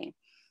in there.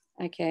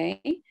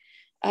 Okay.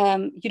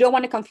 You don't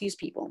want to confuse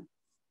people.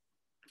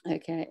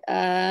 Okay.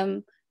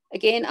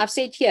 Again, I've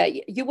said here,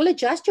 you will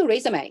adjust your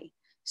resume.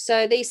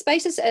 So there's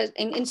spaces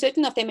in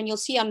certain of them, and you'll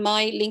see on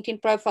my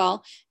LinkedIn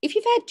profile, if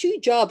you've had 2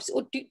 jobs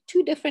or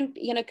 2 different,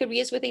 you know,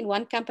 careers within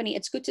one company,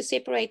 it's good to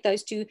separate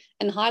those 2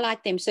 and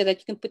highlight them so that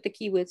you can put the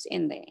keywords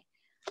in there.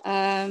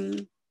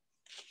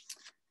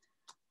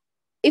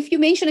 If you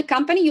mention a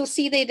company, you'll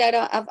see there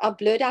that I've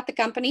blurred out the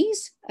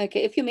companies.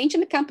 Okay, if you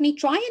mention a company,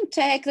 try and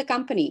tag the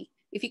company.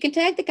 If you can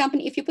tag the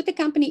company, if you put the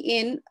company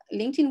in,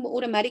 LinkedIn will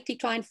automatically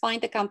try and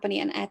find the company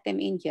and add them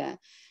in here.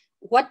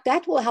 What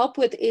that will help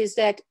with is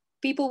that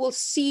people will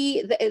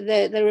see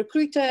the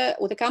recruiter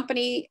or the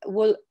company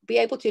will be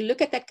able to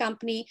look at that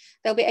company.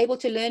 They'll be able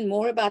to learn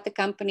more about the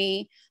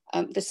company,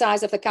 the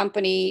size of the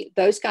company,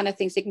 those kind of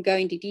things. They can go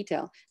into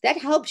detail. That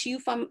helps you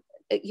from,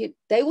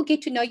 they will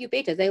get to know you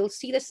better. They will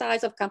see the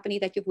size of company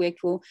that you've worked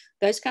for.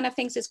 Those kind of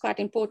things is quite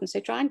important.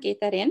 So try and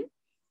get that in.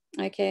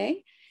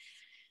 Okay.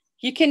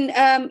 You can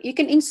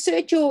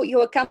insert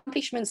your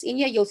accomplishments in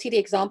here. You'll see the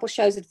example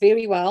shows it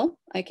very well.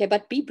 Okay,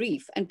 but be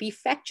brief and be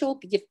factual.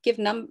 Give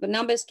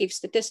numbers, give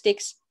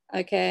statistics.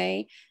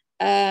 Okay,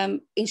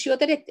 ensure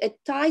that it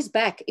ties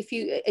back.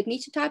 It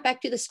needs to tie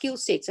back to the skill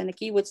sets and the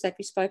keywords that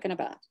we've spoken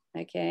about.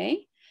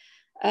 Okay.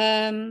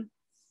 One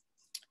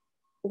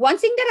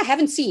thing that I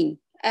haven't seen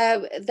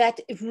that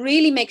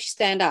really makes you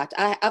stand out.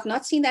 I've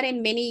not seen that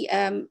in many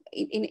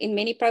in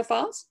many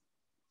profiles,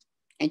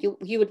 and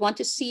you would want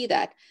to see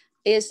that,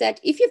 is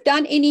that if you've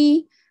done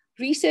any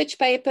research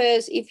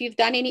papers, if you've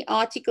done any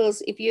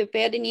articles, if you've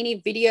appeared in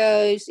any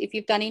videos, if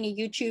you've done any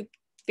YouTube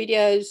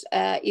videos,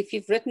 if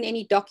you've written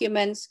any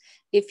documents,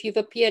 if you've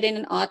appeared in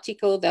an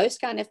article, those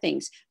kind of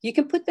things, you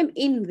can put them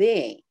in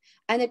there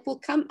and it will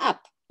come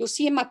up. You'll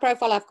see in my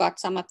profile, I've got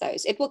some of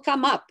those. It will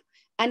come up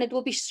and it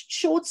will be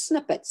short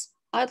snippets,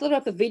 either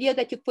of a video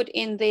that you put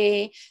in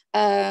there.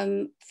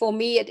 For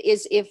me, it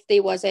is if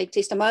there was a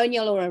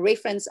testimonial or a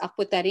reference, I'll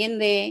put that in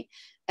there.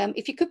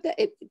 If you could,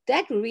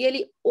 that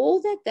really,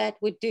 all that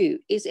would do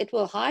is it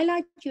will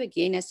highlight you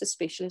again as a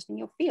specialist in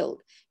your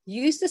field.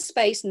 Use the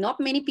space. Not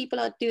many people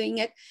are doing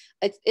it.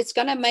 It's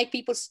going to make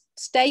people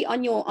stay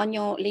on your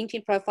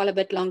LinkedIn profile a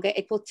bit longer.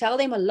 It will tell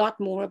them a lot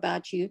more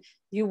about you.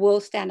 You will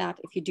stand out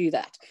if you do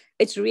that.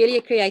 It's really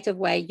a creative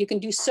way. You can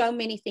do so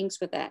many things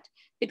with that.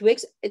 It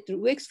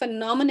works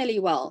phenomenally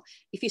well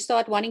if you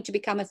start wanting to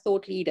become a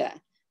thought leader.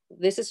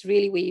 This is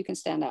really where you can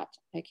stand out.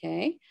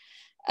 Okay.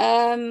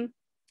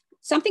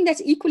 Something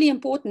that's equally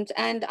important,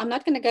 and I'm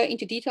not going to go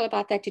into detail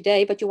about that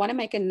today, but you want to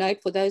make a note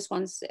for those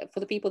ones,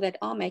 for the people that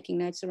are making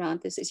notes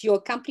around this, is your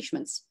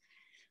accomplishments.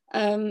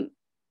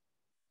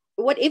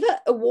 Whatever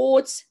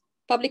awards,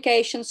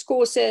 publications,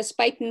 courses,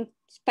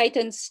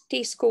 patents,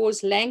 test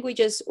scores,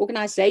 languages,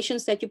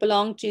 organizations that you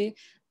belong to,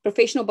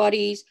 professional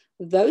bodies,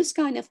 those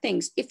kind of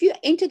things. If you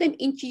enter them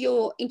into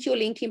your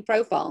LinkedIn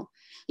profile,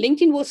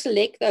 LinkedIn will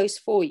select those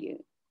for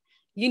you.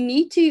 You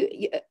need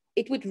to,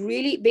 it would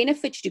really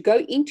benefit you to go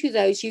into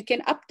those. You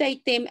can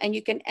update them and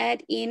you can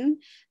add in.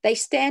 They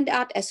stand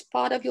out as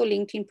part of your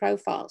LinkedIn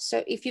profile.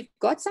 So if you've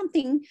got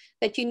something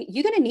that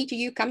you're going to need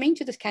you coming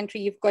to this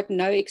country, you've got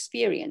no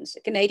experience,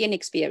 Canadian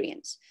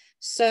experience.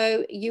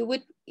 So you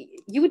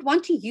would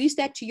want to use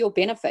that to your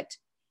benefit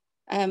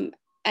and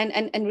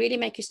really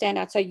make you stand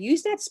out. So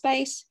use that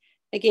space.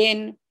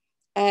 Again,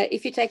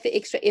 if you take the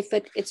extra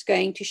effort, it's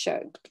going to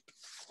show.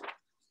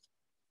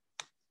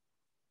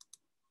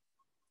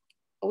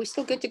 Are we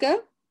still good to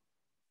go?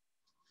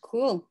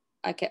 Cool.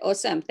 Okay,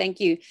 awesome. Thank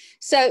you.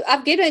 So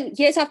I've given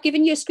you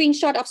a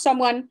screenshot of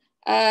someone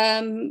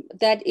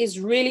that is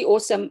really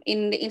awesome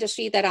in the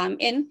industry that I'm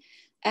in.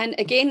 And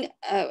again,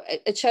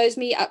 it shows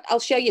me, I'll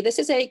show you, this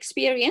is her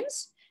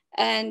experience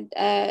and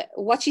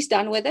what she's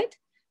done with it.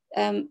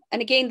 And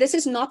again, this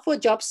is not for a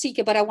job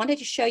seeker, but I wanted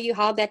to show you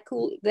how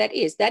cool that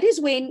is. That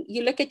is when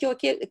you look at your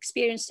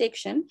experience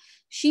section,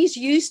 she's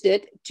used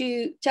it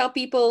to tell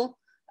people,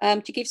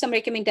 to give some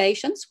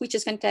recommendations, which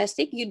is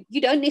fantastic. You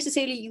won't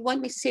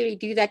necessarily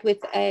do that with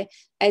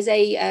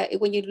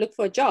when you look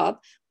for a job,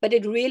 but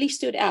it really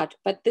stood out.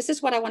 But this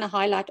is what I want to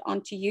highlight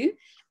onto you.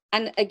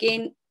 And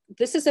again,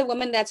 this is a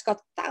woman that's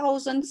got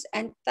thousands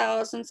and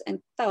thousands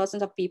and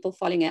thousands of people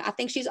following her. I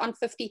think she's on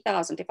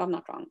 50,000 if I'm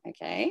not wrong.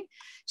 Okay,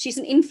 she's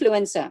an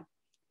influencer.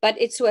 But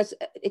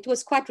it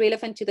was quite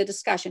relevant to the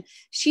discussion.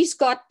 She's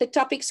got the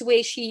topics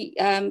where she,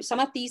 some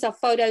of these are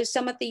photos,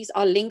 some of these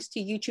are links to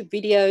YouTube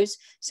videos,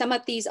 some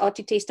of these are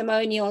to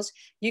testimonials.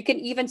 You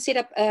can even set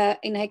up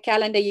in her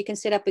calendar, you can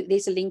set up,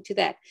 there's a link to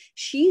that.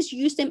 She's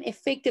used them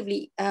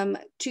effectively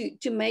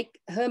to make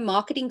her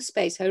marketing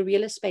space, her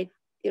real estate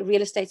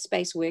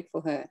space work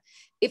for her.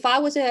 If I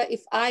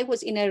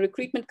was in a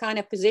recruitment kind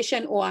of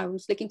position or I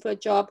was looking for a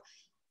job,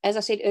 as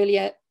I said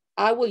earlier,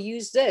 I will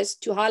use this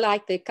to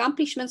highlight the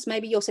accomplishments,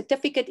 maybe your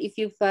certificate, if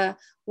you've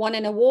won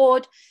an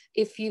award,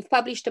 if you've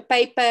published a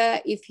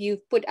paper, if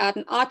you've put out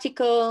an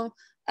article,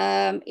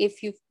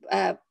 if you've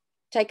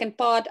taken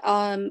part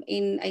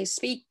in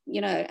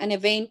an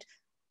event,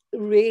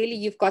 really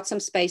you've got some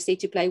space there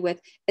to play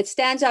with. It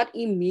stands out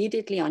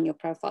immediately on your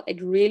profile.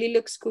 It really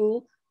looks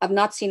cool. I've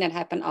not seen it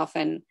happen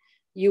often.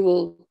 It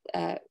will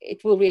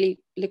really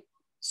look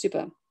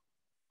super.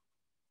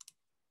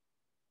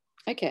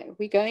 Okay,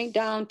 we're going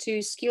down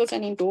to skills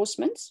and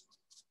endorsements.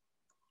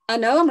 I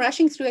know I'm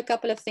rushing through a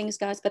couple of things,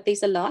 guys, but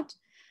there's a lot.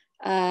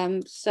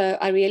 So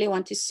I really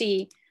want to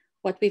see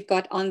what we've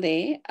got on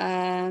there.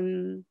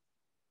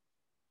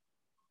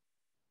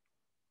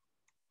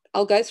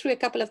 I'll go through a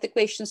couple of the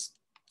questions.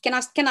 Can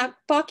I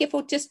park here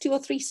for just 2 or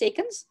 3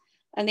 seconds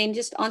and then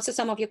just answer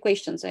some of your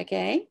questions,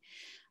 okay?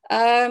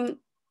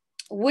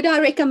 Would I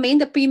recommend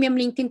the premium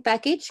LinkedIn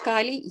package,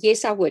 Kylie?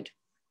 Yes, I would.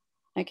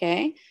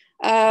 Okay.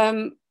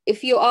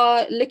 If you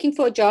are looking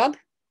for a job,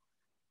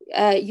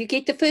 you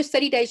get the first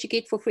 30 days you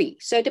get for free.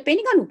 So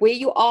depending on where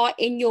you are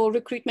in your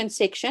recruitment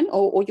section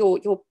or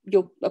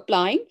you're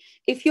applying,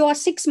 if you are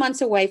 6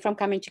 months away from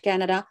coming to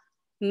Canada,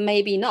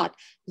 maybe not.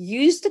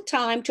 Use the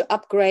time to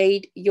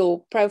upgrade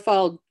your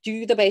profile,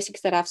 do the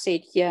basics that I've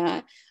said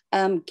here,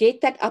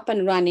 get that up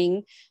and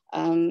running,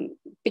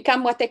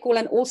 become what they call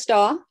an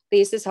all-star.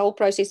 There's this whole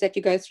process that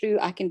you go through.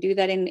 I can do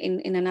that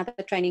in another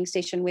training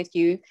session with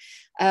you.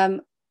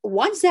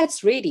 Once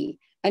that's ready,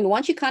 And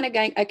once you're kind of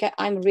going, okay,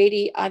 I'm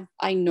ready.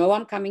 I know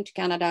I'm coming to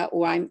Canada,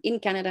 or I'm in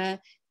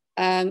Canada.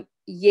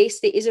 Yes,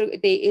 there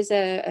is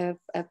a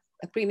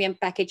premium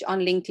package on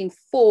LinkedIn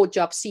for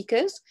job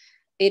seekers.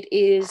 It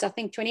is, I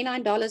think,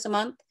 $29 a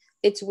month.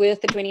 It's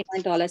worth the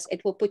 $29.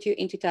 It will put you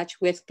into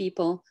touch with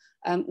people,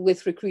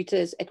 with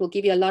recruiters. It will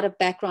give you a lot of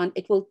background.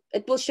 It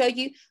will show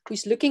you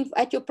who's looking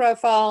at your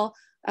profile,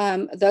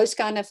 those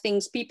kind of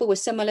things, people with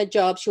similar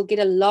jobs. You'll get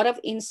a lot of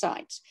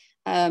insights.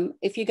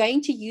 If you're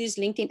going to use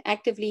LinkedIn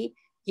actively,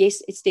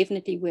 yes, it's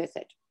definitely worth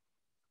it.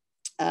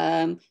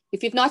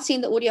 If you've not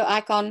seen the audio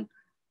icon,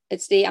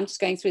 it's there. I'm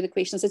just going through the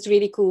questions. It's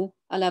really cool.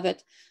 I love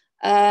it.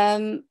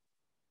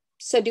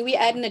 So do we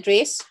add an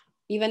address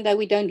even though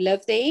we don't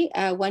live there?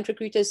 Won't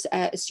recruiters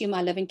assume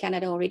I live in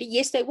Canada already?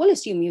 Yes, they will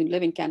assume you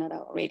live in Canada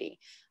already.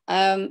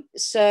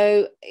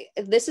 So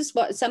this is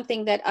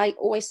something that I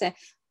always say,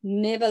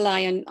 never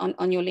lie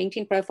on your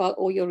LinkedIn profile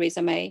or your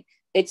resume.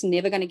 It's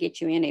never going to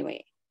get you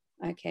anywhere.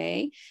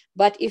 Okay.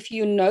 But if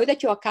you know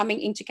that you are coming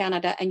into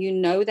Canada and you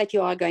know that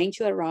you are going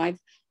to arrive,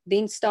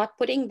 then start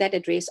putting that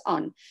address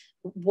on.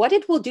 What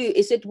it will do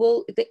is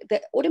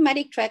the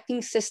automatic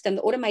tracking system,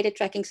 the automated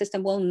tracking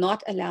system will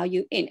not allow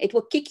you in. It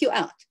will kick you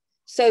out.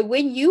 So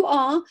when you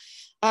are,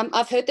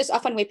 I've heard this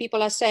often where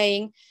people are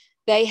saying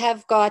they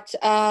have got,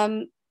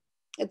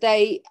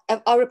 they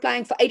are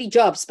applying for 80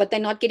 jobs, but they're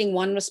not getting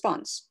one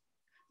response.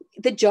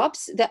 The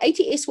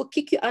ATS will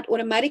kick you out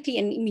automatically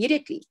and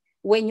immediately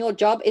when your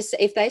job is,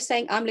 if they're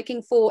saying, I'm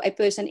looking for a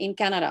person in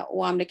Canada,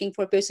 or I'm looking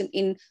for a person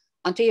in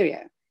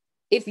Ontario.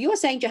 If you are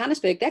saying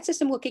Johannesburg, that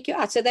system will kick you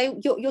out. So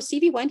your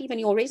CV won't even,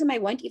 your resume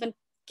won't even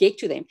get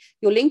to them.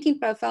 Your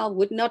LinkedIn profile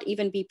would not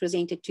even be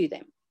presented to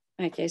them.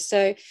 Okay,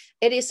 so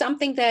it is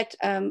something that,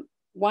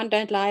 one,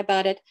 don't lie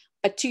about it,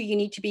 but two, you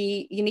need to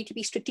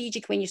be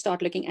strategic when you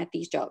start looking at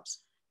these jobs.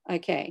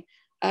 Okay,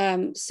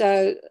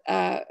 so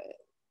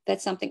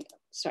that's something.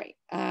 Sorry.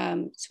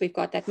 So we've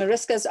got that.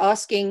 Mariska's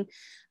asking,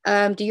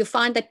 do you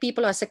find that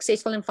people are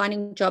successful in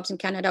finding jobs in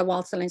Canada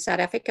while still in South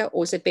Africa,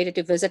 or is it better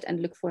to visit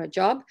and look for a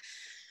job?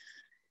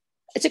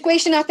 It's a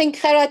question I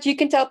think, Gerard, you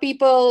can tell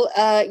people,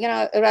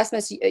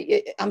 Erasmus,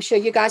 I'm sure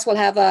you guys will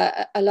have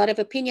a lot of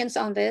opinions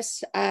on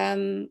this,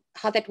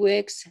 how that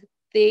works.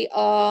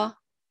 I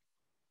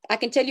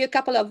can tell you a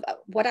couple of,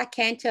 what I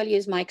can tell you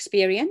is my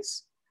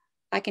experience.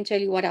 I can tell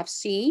you what I've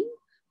seen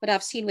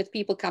with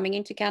people coming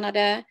into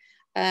Canada.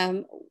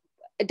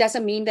 It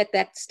doesn't mean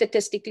that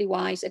statistically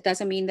wise, it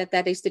doesn't mean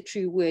that is the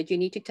true word. You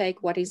need to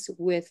take what is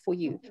worth for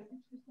you.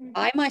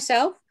 I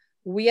myself,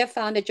 we have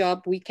found a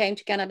job. We came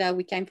to Canada.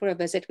 We came for a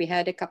visit. We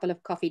had a couple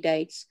of coffee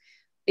dates.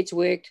 It's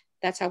worked.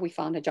 That's how we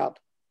found a job.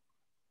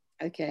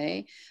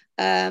 Okay.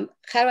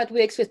 Gerard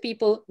works with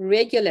people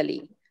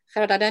regularly.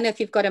 Gerard, I don't know if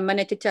you've got a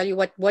minute to tell you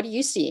what are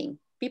you seeing?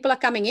 People are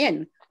coming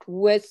in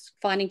with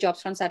finding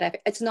jobs from South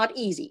Africa. It's not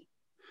easy.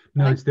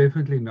 No, right? It's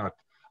definitely not.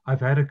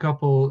 I've had a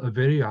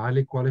very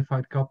highly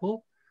qualified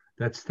couple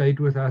that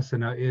stayed with us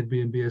in our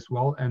Airbnb as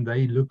well, and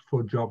they looked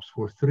for jobs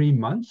for 3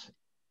 months.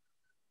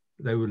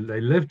 They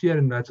lived here,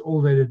 and that's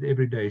all they did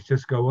every day, is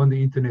just go on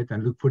the internet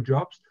and look for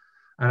jobs.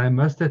 And I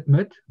must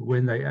admit,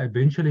 when they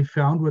eventually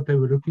found what they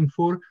were looking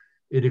for,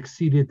 it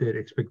exceeded their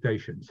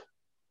expectations.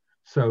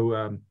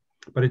 So,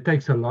 but it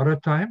takes a lot of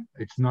time.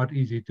 It's not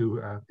easy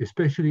to,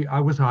 especially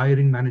I was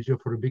hiring manager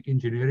for a big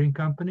engineering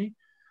company.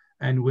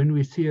 And when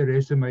we see a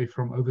resume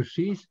from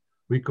overseas,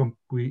 we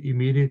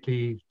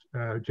immediately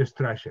just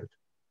trash it.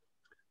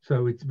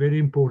 So it's very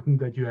important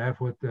that you have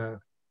what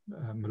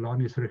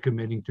Melanie is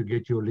recommending, to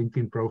get your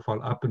LinkedIn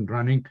profile up and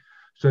running,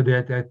 so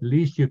that at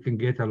least you can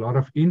get a lot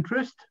of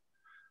interest,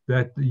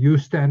 that you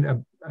stand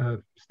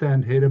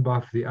head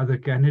above the other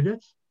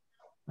candidates,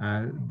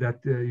 that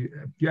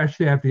you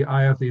actually have the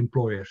eye of the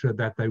employer, so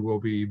that they will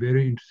be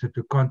very interested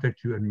to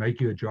contact you and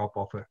make you a job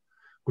offer.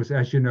 Because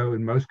as you know,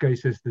 in most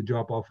cases, the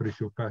job offer is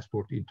your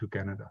passport into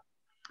Canada.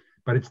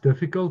 But it's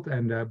difficult,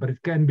 but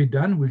it can be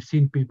done. We've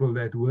seen people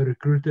that were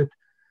recruited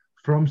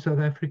from South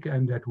Africa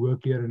and that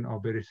work here and are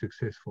very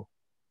successful.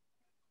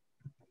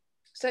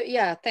 So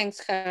yeah,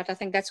 thanks, Gerard. I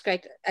think that's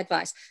great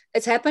advice.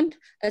 It's happened.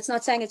 It's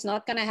not saying it's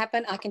not going to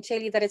happen. I can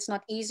tell you that it's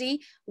not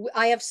easy.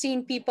 I have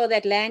seen people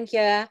that land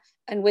here,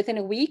 and within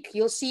a week,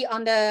 you'll see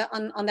on the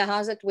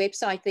Howzit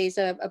website, there's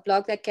a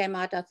blog that came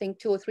out, I think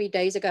 2 or 3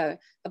 days ago,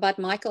 about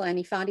Michael, and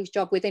he found his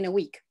job within a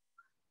week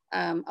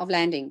of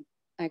landing.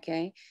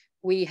 Okay.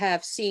 I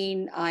have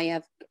seen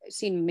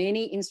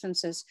many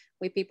instances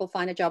where people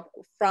find a job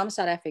from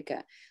South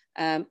Africa.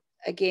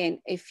 Again,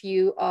 it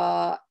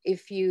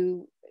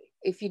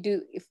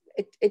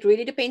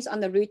really depends on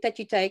the route that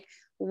you take,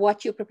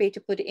 what you're prepared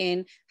to put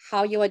in,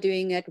 how you are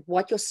doing it,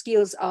 what your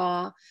skills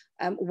are.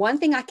 One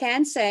thing I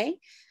can say,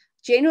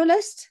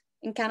 generalist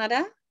in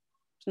Canada,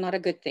 it's not a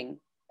good thing.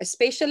 A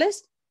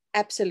specialist,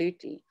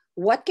 absolutely.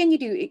 What can you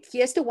do?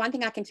 Here's the one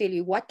thing I can tell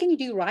you. What can you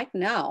do right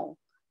now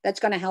that's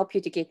going to help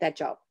you to get that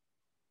job?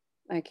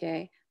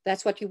 Okay,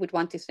 that's what you would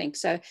want to think.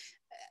 So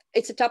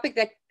it's a topic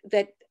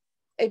that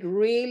it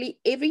really,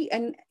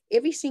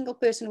 every single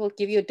person will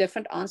give you a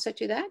different answer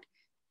to that,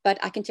 but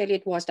I can tell you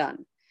it was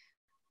done.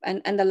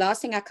 And the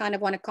last thing I kind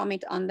of want to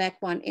comment on that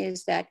one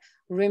is that,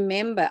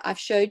 remember, I've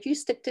showed you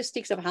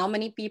statistics of how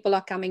many people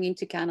are coming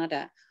into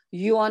Canada.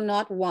 You are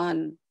not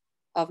one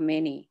of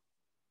many.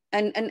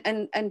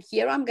 And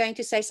here I'm going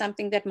to say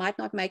something that might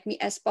not make me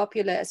as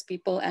popular as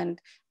people. And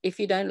if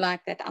you don't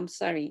like that, I'm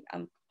sorry.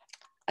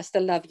 I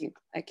still love you,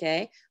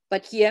 okay?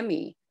 But hear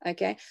me,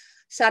 okay?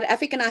 South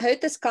African, I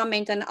heard this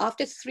comment, and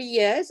after 3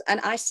 years, and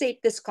I said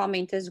this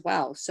comment as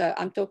well, so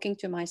I'm talking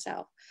to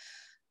myself.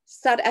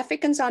 South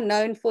Africans are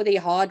known for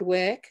their hard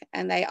work,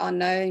 and they are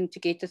known to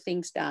get the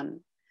things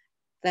done.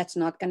 That's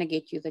not going to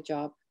get you the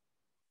job,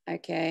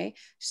 okay?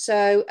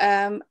 So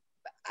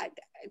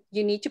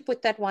you need to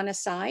put that one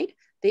aside.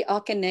 There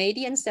are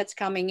Canadians that's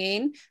coming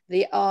in.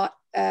 There are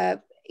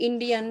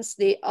Indians.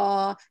 There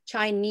are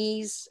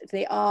Chinese.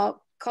 There are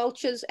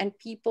cultures and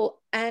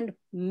people, and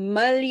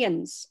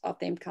millions of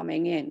them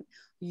coming in.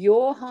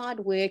 Your hard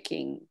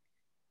working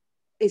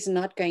is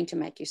not going to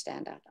make you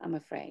stand out, I'm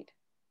afraid.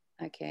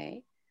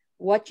 Okay.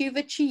 What you've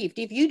achieved,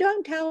 if you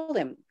don't tell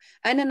them.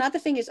 And another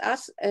thing is,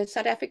 us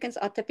South Africans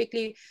are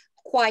typically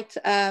quite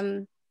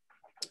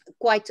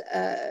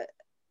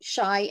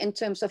shy in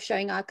terms of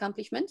showing our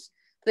accomplishments.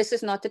 This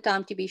is not the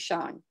time to be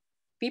shy.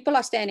 People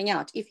are standing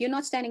out. If you're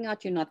not standing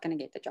out, you're not going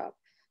to get the job.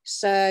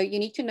 So you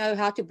need to know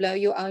how to blow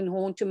your own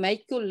horn to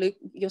make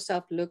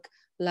yourself look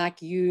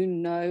like you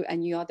know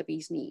and you are the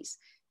bee's knees.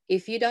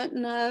 If you don't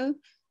know,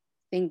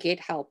 then get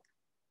help.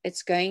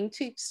 It's going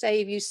to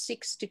save you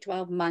 6 to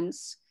 12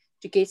 months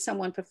to get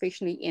someone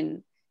professionally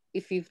in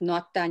if you've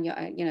not done your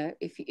own,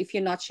 if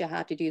you're not sure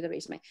how to do the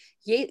resume.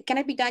 Yeah, can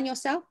it be done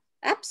yourself?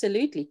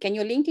 Absolutely. Can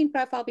your LinkedIn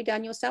profile be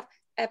done yourself?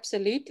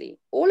 Absolutely.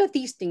 All of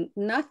these things,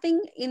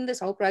 nothing in this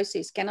whole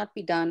process cannot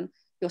be done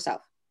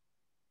yourself.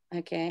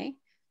 Okay.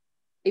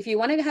 If you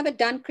want to have it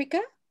done quicker,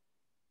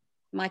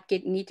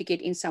 need to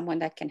get in someone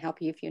that can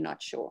help you if you're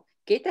not sure.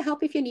 Get the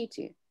help if you need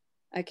to.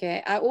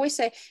 Okay. I always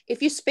say,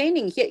 if you're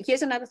spending,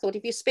 here's another thought.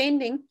 If you're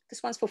spending,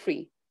 this one's for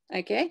free.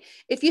 Okay.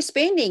 If you're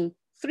spending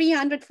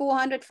 300,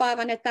 400,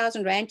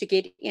 500,000 Rand to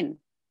get in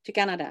to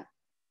Canada,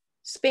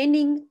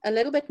 spending a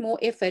little bit more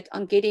effort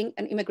on getting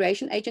an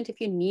immigration agent if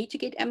you need to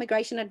get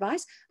immigration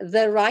advice,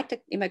 the right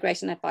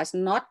immigration advice,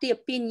 not the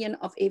opinion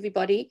of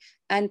everybody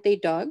and their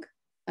dog.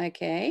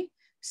 Okay.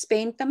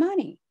 Spend the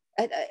money.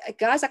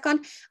 Guys,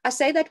 I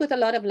say that with a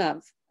lot of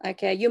love.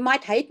 Okay. You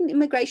might hate an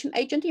immigration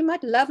agent. You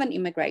might love an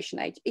immigration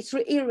agent. It's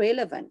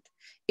irrelevant.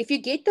 If you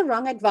get the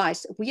wrong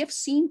advice, we have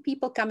seen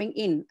people coming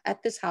in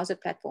at this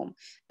Howzit platform.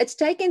 It's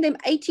taken them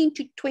 18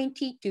 to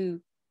 20 to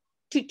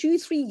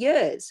 2-3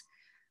 years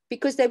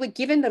because they were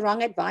given the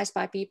wrong advice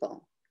by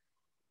people.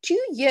 2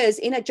 years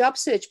in a job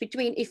search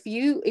between, if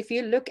you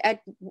look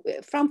at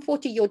from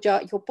 40, your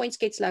points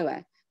gets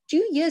lower.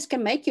 2 years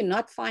can make you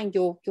not find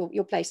your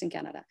place in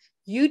Canada.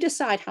 You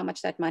decide how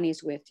much that money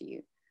is worth to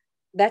you.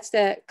 That's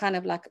the kind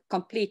of like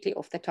completely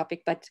off the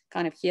topic, but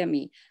kind of hear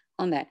me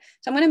on that.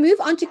 So I'm going to move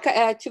on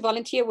to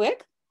volunteer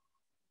work.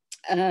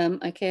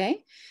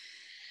 Okay.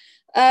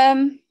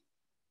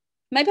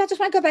 Maybe I just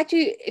want to go back to,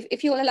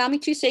 if you'll allow me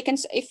 2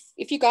 seconds,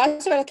 if you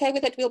guys are okay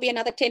with it, we'll be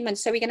another 10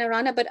 minutes. So we're going to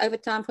run a bit over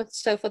time.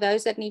 So for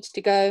those that needs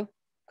to go,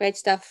 great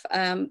stuff.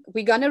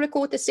 We're going to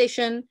record the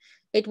session.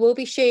 It will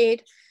be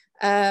shared,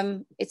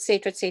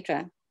 etc.,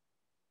 etc.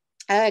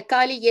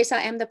 Kylie, yes,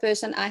 I am the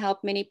person. I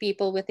help many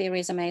people with their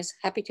resumes.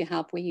 Happy to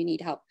help where you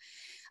need help.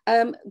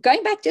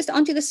 Going back just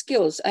onto the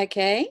skills,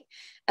 okay,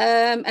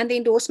 and the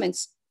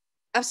endorsements.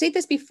 I've said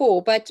this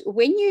before, but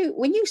when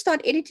you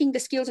start editing the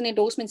skills and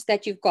endorsements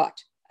that you've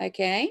got,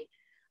 okay,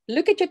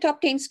 look at your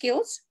top 10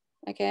 skills.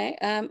 Okay,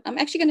 I'm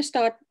actually going to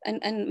start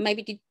and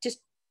maybe just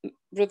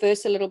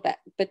reverse a little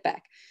bit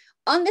back.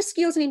 On the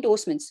skills and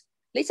endorsements,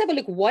 let's have a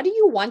look. What do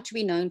you want to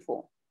be known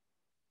for?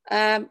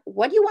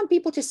 What do you want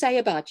people to say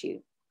about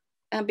you?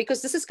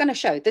 Because this is going to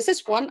show. This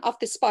is one of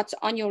the spots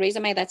on your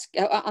resume that's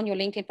on your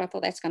LinkedIn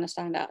profile that's going to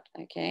stand out.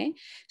 Okay,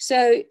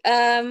 so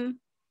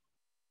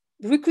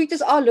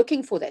recruiters are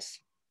looking for this.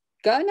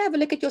 Go and have a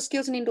look at your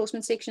skills and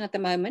endorsement section at the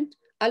moment.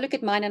 I look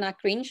at mine and I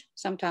cringe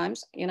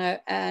sometimes,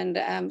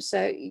 and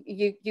so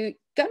you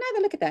go and have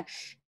a look at that.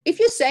 If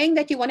you're saying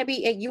that you want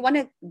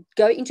to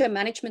go into a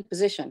management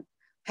position,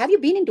 have you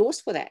been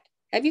endorsed for that?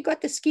 Have you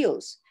got the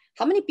skills?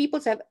 How many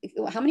people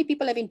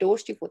have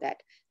endorsed you for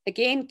that?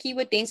 Again,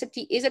 keyword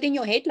density, is it in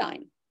your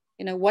headline?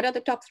 What are the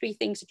top 3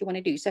 things that you want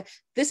to do? So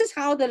this is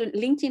how the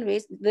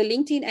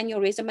LinkedIn and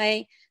your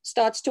resume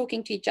starts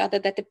talking to each other,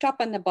 that the top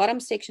and the bottom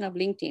section of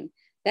LinkedIn.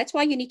 That's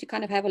why you need to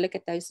kind of have a look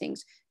at those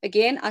things.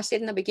 Again, I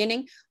said in the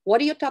beginning,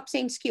 what are your top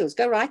 10 skills?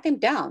 Go write them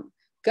down.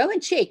 Go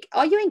and check.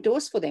 Are you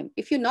endorsed for them?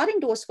 If you're not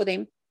endorsed for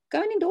them,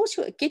 go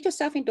and get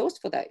yourself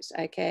endorsed for those.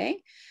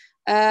 Okay.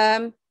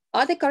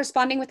 Are they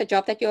corresponding with the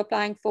job that you're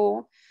applying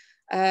for?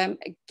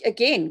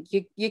 Again,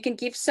 you can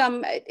give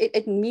some,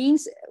 it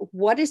means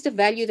what is the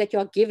value that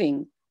you're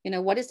giving?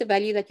 What is the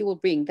value that you will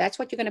bring? That's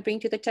what you're going to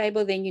bring to the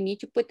table. Then you need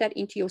to put that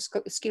into your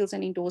skills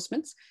and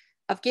endorsements.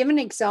 I've given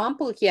an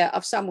example here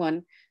of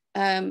someone,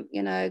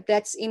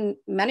 that's in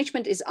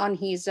management is on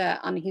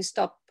his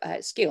top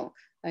skill.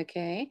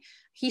 Okay.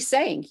 He's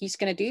saying he's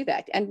going to do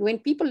that. And when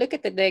people look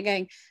at it, they're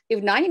going,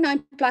 if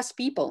 99 plus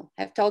people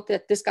have told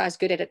that this guy's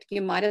good at it,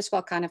 you might as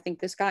well kind of think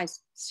this guy's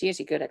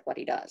seriously good at what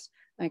he does.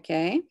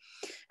 Okay.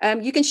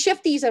 You can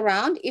shift these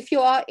around. If you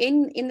are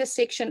in the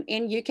section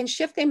you can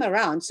shift them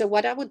around. So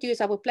what I will do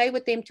is I will play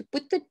with them to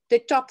put the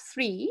top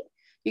 3.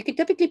 You can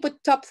typically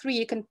put top 3,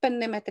 you can pin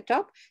them at the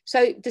top.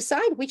 So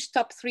decide which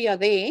top 3 are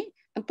there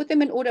and put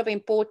them in order of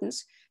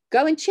importance.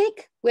 Go and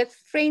check with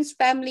friends,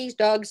 families,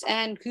 dogs,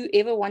 and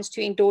whoever wants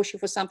to endorse you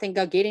for something,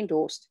 go get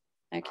endorsed.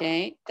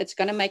 Okay, it's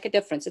going to make a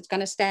difference. It's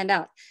going to stand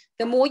out.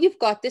 The more you've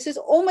got, this is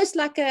almost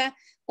like a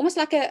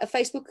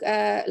Facebook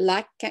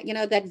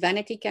that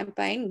vanity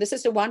campaign. This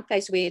is the one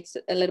place where it's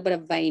a little bit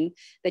of vain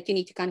that you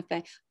need to kind of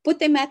play. Put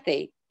them out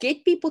there.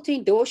 Get people to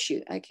endorse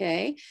you,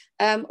 okay?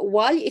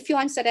 If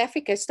you're in South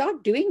Africa,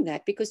 start doing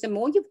that, because the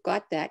more you've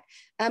got that,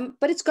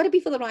 but it's got to be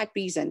for the right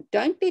reason.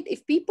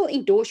 If people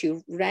endorse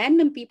you,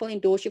 random people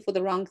endorse you for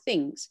the wrong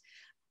things,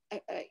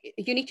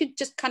 you need to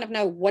just kind of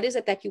know what is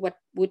it that you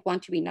would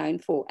want to be known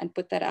for and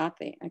put that out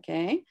there,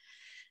 okay?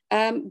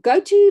 Go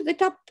to the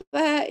top,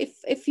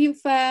 if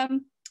you've,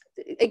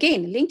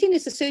 again, LinkedIn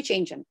is a search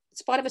engine.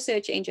 It's part of a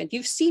search engine.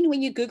 You've seen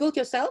when you Googled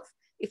yourself,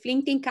 if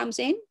LinkedIn comes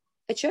in,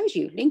 it shows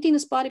you LinkedIn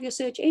is part of your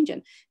search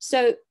engine.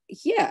 So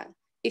yeah,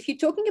 if you're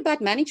talking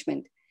about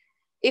management,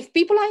 if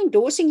people are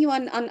endorsing you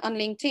on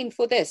LinkedIn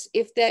for this,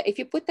 if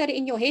you put that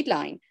in your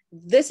headline,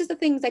 this is the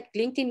things that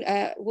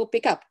LinkedIn will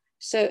pick up.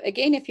 So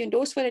again, if you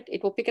endorse for it,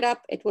 it will pick it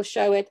up, it will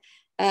show it,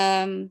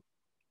 and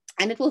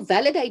it will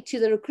validate to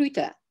the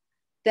recruiter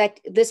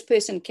that this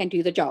person can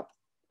do the job.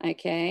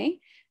 Okay.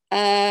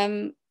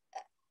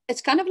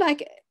 It's kind of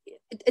like,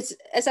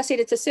 as I said,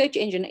 it's a search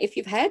engine. If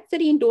you've had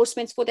 30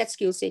 endorsements for that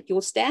skill set,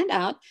 you'll stand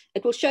out.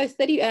 It will show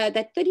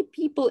 30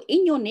 people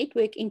in your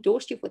network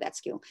endorsed you for that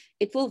skill.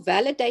 It will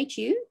validate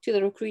you to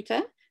the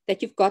recruiter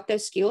that you've got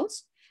those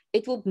skills.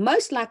 It will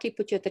most likely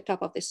put you at the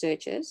top of the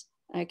searches.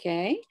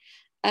 Okay.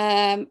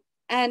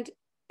 And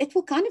it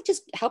will kind of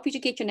just help you to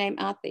get your name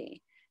out there.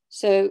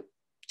 So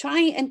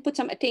try and put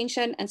some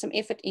attention and some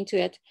effort into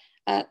it.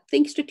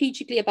 Think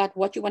strategically about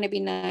what you want to be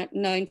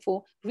known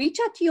for. Reach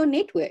out to your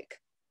network.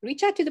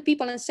 Reach out to the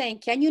people and saying,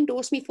 can you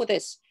endorse me for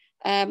this?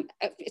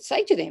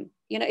 Say to them,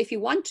 if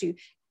you want to,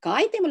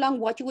 guide them along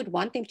what you would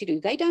want them to do.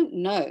 They don't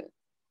know.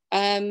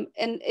 And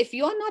if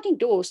you are not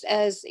endorsed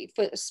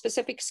for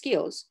specific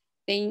skills,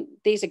 then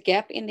there's a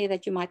gap in there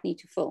that you might need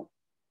to fill.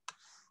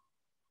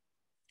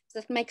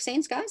 Does that make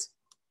sense, guys?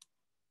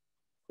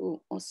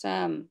 Cool,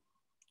 awesome,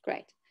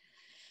 great.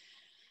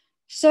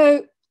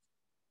 So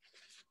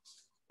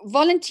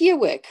volunteer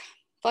work,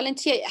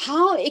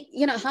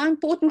 how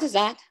important is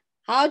that?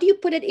 How do you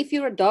put it if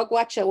you're a dog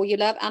watcher or you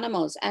love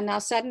animals and now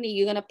suddenly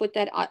you're going to put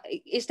that,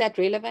 is that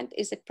relevant?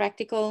 Is it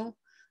practical?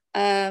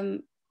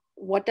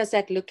 What does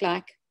that look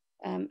like?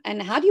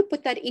 And how do you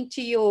put that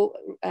into your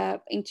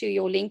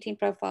LinkedIn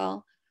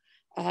profile?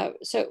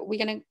 So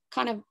we're going to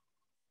kind of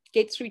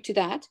get through to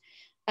that.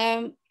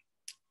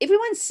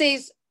 Everyone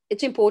says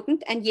it's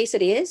important, and yes,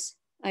 it is.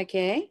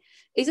 Okay.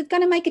 Is it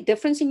going to make a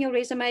difference in your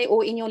resume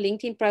or in your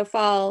LinkedIn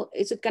profile?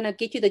 Is it going to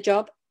get you the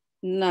job?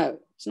 No,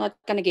 it's not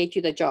going to get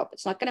you the job.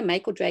 It's not going to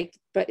make or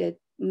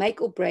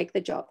break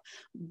the job,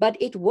 but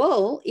it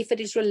will, if it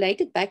is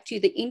related back to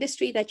the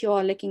industry that you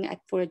are looking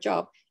at for a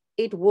job,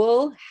 it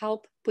will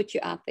help put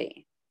you out there.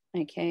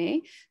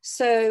 Okay.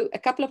 So a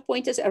couple of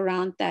pointers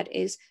around that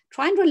is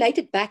try and relate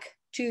it back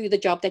to the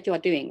job that you are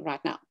doing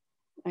right now.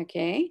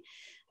 Okay.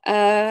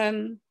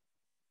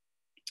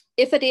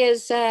 If it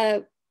is,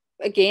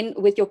 again,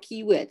 with your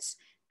keywords,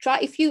 try,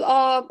 if you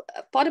are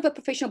part of a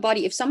professional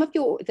body, if some of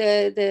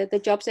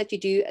the jobs that you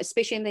do,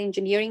 especially in the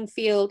engineering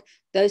field,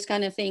 those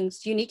kind of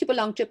things, you need to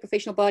belong to a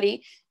professional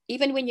body.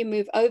 Even when you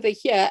move over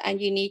here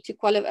and you need to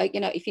qualify,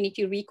 if you need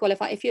to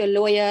requalify, if you're a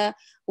lawyer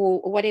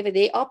or whatever,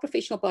 they are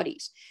professional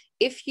bodies.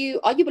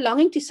 Are you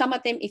belonging to some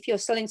of them if you're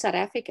still in South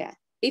Africa?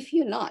 If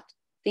you're not,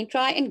 then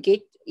try and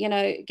get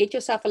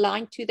yourself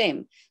aligned to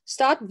them.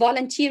 Start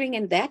volunteering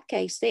in that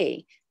case there.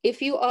 If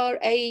you are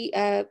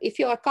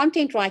a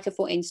content writer,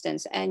 for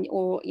instance,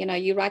 or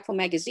you write for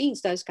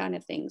magazines, those kind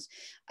of things,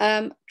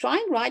 try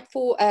and write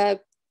for.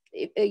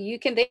 You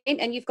can then,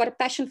 and you've got a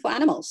passion for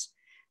animals.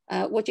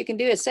 What you can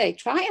do is say,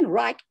 try and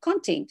write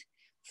content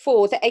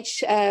for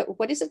the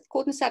what is it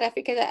called in South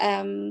Africa?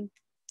 The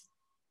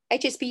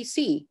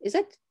HSBC, is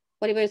it?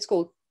 Whatever it's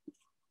called.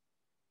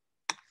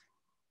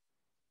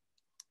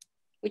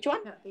 Which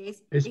one? No, the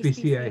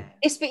SPCA.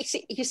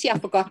 SPCA. You see,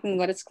 I've forgotten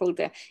what it's called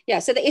there. Yeah,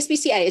 so the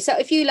SPCA. So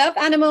if you love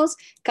animals,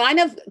 kind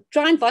of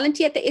try and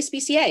volunteer at the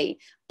SPCA.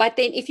 But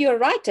then if you're a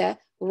writer,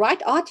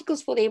 write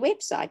articles for their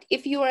website.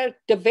 If you're a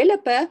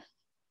developer,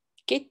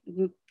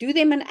 do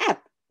them an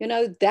app.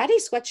 That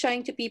is what's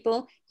showing to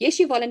people, yes,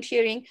 you're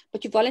volunteering,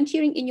 but you're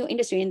volunteering in your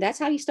industry. And that's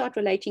how you start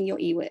relating your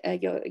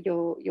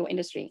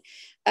industry.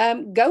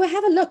 Go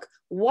have a look.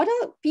 What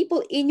are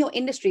people in your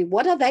industry?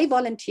 What are they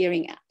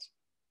volunteering at?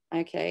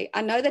 Okay,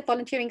 I know that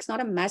volunteering is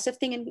not a massive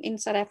thing in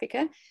South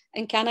Africa.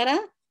 In Canada,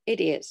 it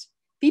is.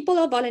 People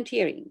are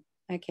volunteering,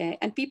 okay?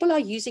 And people are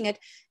using it.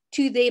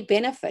 to their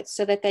benefits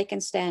so that they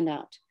can stand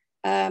out.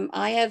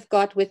 I have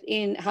got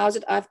within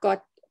Howzit, I've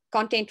got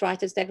content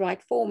writers that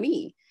write for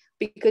me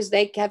because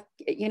they have,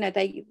 you know,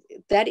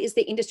 that is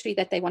the industry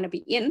that they want to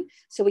be in,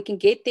 so we can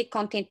get their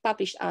content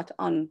published out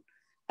on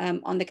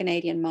the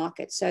Canadian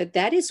market. So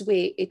that is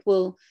where it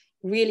will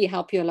really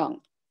help you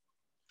along.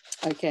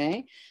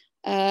 Okay.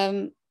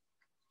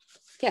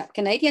 Yeah,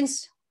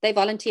 Canadians, they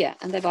volunteer,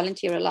 and they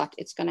volunteer a lot.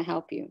 It's going to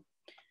help you.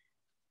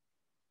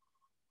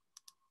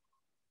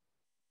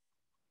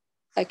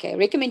 Okay,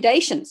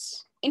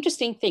 recommendations.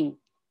 Interesting thing.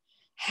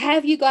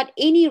 Have you got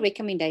any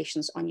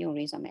recommendations on your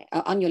resume,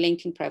 on your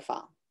LinkedIn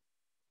profile?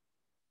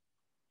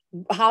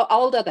 How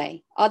old are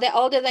they? Are they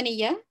older than a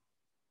year?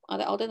 Are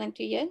they older than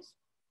 2 years?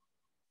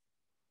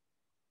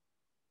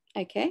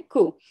 Okay,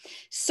 cool.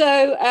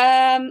 So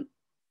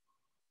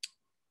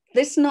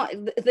this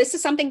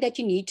is something that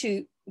you need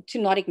to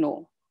not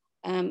ignore.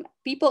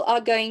 People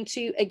are going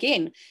to,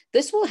 again,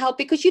 this will help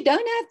because you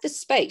don't have the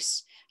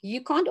space.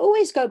 You can't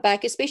always go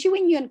back, especially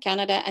when you're in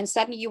Canada and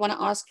suddenly you want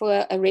to ask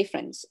for a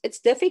reference. It's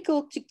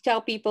difficult to tell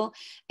people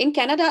in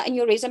Canada in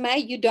your resume,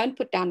 you don't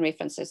put down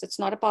references. It's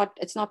not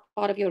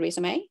part of your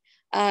resume.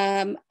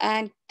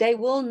 And they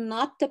will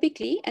not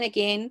typically, and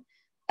again,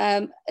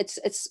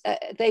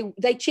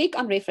 they check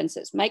on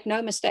references, make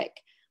no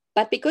mistake.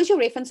 But because your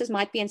references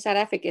might be in South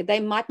Africa, they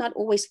might not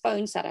always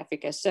phone South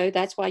Africa. So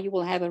that's why you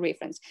will have a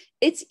reference.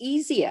 It's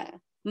easier,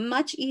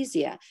 much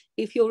easier,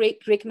 if your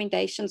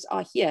recommendations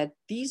are here.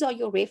 These are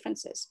your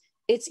references.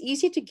 It's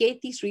easier to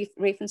get these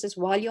references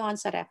while you're in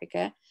South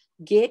Africa.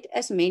 Get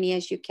as many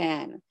as you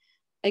can.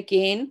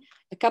 Again,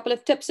 a couple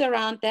of tips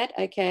around that,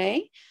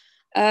 okay,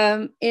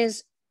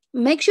 is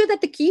make sure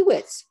that the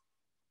keywords,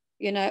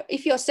 you know,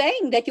 if you're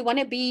saying that you want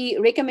to be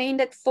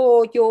recommended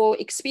for your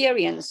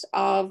experience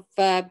of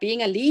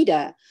being a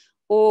leader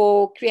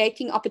or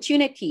creating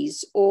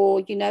opportunities,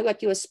 or, you know,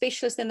 what, you're a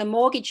specialist in the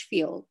mortgage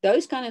field,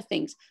 those kind of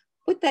things,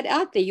 put that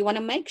out there. You want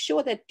to make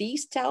sure that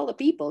these tell the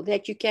people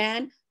that you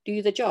can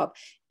do the job,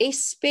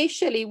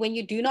 especially when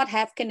you do not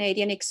have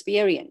Canadian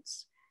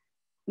experience.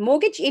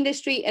 Mortgage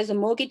industry as a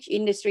mortgage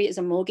industry is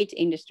a mortgage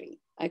industry,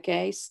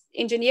 okay?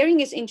 Engineering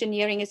is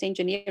engineering is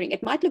engineering.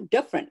 It might look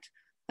different.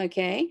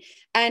 Okay,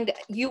 and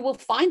you will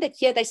find that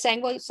here they're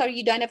saying, well, sorry,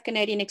 you don't have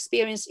Canadian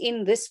experience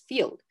in this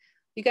field.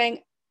 You're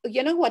going,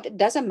 you know what, it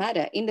doesn't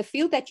matter. In the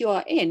field that you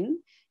are in,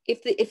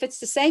 if it's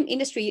the same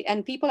industry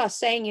and people are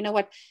saying, you know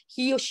what,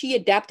 he or she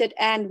adapted,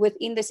 and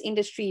within this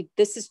industry,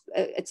 this is,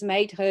 it's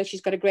made her,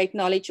 she's got a great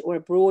knowledge or a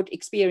broad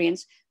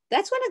experience,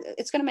 that's when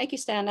it's going to make you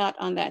stand out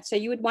on that. So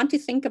you would want to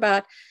think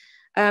about,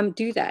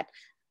 do that.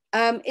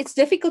 It's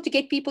difficult to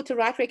get people to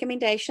write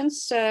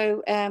recommendations,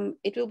 so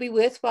it will be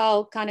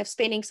worthwhile kind of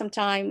spending some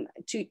time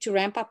to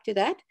ramp up to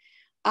that.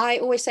 I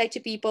always say to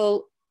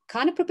people,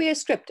 kind of prepare a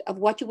script of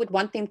what you would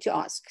want them to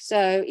ask.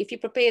 So if you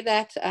prepare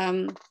that,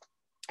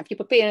 if you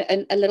prepare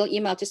a little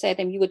email to say to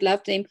them, you would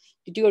love them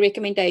to do a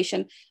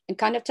recommendation, and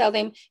kind of tell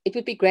them, it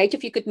would be great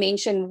if you could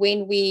mention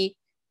when we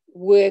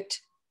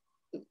worked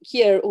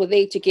here or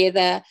there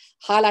together,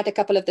 highlight a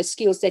couple of the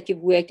skills that you've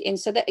worked in,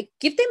 so that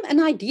give them an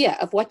idea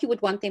of what you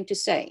would want them to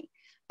say.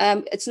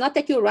 It's not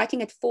that you're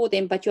writing it for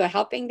them, but you're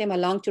helping them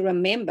along to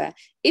remember.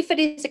 If it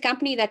is a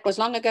company that was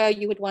long ago,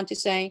 you would want to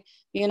say,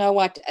 you know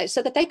what,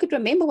 so that they could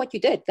remember what you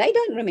did. They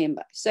don't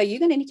remember. So you're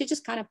going to need to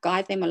just kind of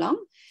guide them along.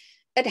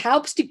 It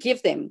helps to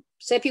give them.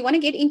 So if you want to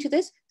get into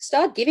this,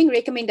 start giving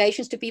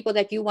recommendations to people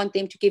that you want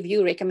them to give you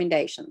a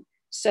recommendation.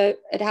 So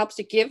it helps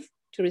to give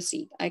to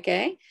receive,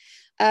 okay?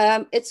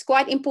 It's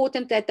quite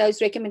important that those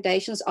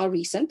recommendations are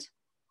recent.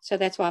 So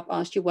that's why I've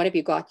asked you, what have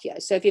you got here?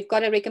 So if you've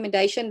got a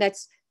recommendation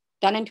that's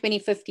done in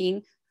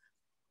 2015,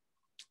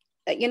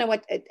 you know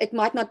what, it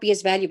might not be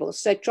as valuable.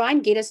 So try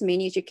and get as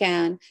many as you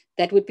can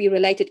that would be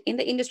related in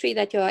the industry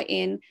that you are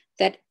in,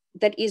 that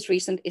is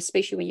recent,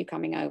 especially when you're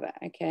coming over,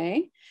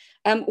 okay?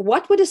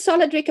 What would a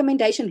solid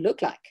recommendation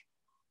look like?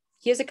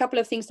 Here's a couple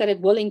of things that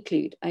it will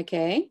include,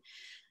 okay?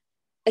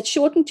 It's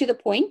shortened to the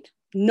point.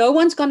 No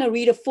one's going to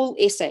read a full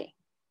essay.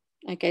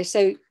 Okay,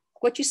 so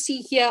what you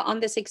see here on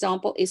this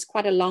example is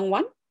quite a long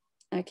one,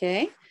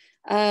 okay?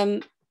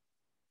 That's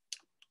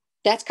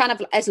kind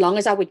of as long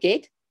as I would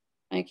get,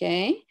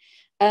 okay?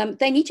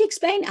 They need to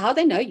explain how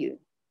they know you.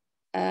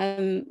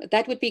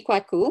 That would be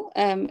quite cool.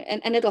 And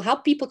it'll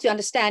help people to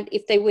understand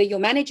if they were your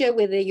manager,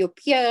 whether your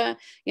peer,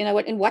 you know,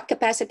 in what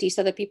capacity,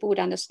 so that people would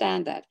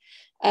understand that.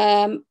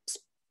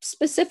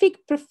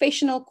 Specific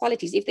professional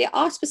qualities, if there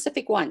are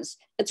specific ones,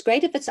 it's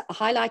great if it's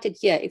highlighted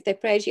here, if they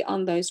praise you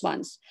on those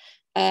ones.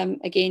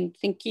 Again,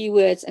 think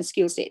keywords and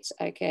skill sets,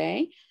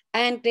 okay?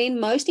 And then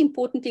most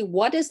importantly,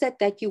 what is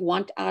that you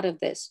want out of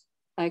this,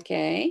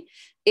 okay?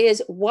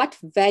 Is what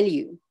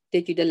value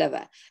did you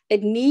deliver?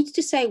 It needs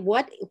to say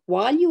what,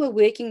 while you were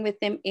working with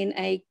them in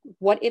a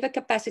whatever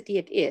capacity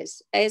it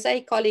is, as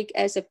a colleague,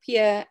 as a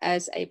peer,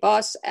 as a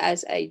boss,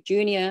 as a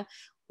junior,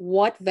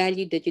 what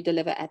value did you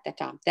deliver at that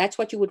time? That's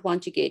what you would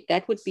want to get.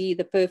 That would be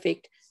the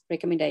perfect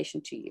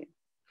recommendation to you,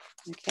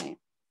 okay?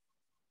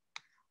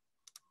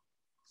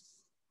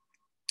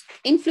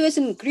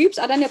 influencing groups.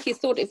 I don't know if you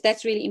thought if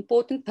that's really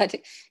important, but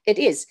it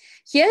is.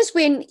 Here's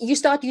when you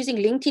start using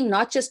LinkedIn,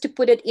 not just to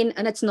put it in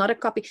and it's not a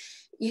copy.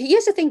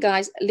 Here's the thing,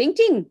 guys,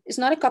 LinkedIn is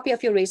not a copy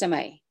of your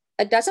resume.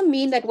 It doesn't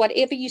mean that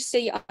whatever you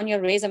see on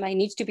your resume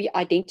needs to be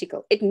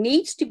identical. It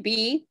needs to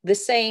be the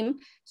same.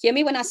 Hear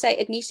me when I say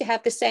it needs to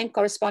have the same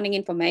corresponding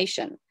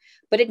information,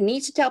 but it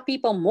needs to tell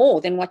people more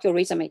than what your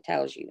resume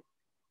tells you.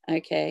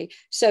 Okay,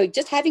 so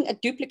just having a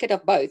duplicate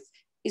of both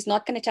is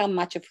not going to tell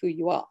much of who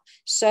you are.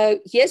 So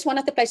here's one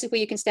of the places where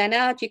you can stand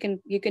out. You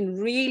can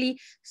really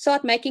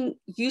start making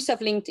use of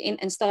LinkedIn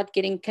and start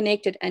getting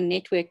connected and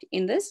networked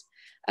in this.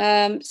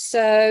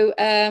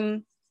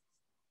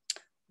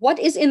 What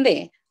is in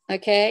there?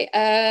 Okay.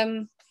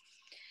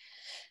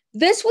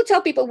 This will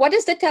tell people, what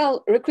does that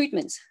tell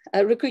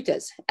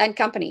recruiters and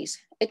companies?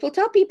 It will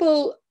tell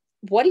people,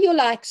 what are your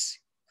likes,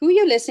 who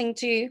you're listening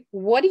to,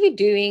 what are you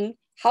doing,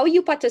 how are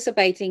you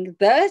participating?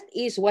 That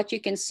is what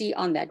you can see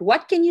on that.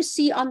 What can you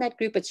see on that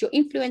group? It's your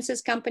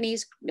influencers,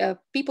 companies,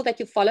 people that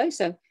you follow.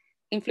 So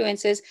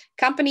influencers,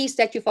 companies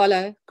that you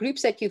follow,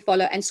 groups that you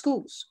follow, and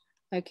schools.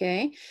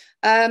 Okay.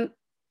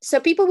 So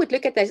people would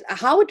look at this.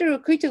 How would a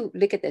recruiter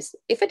look at this?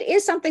 If it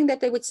is something that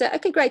they would say,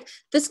 okay, great,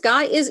 this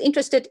guy is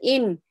interested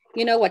in,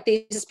 you know what,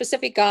 there's a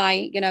specific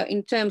guy, you know,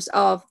 in terms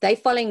of they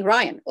following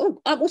Ryan.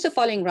 Oh, I'm also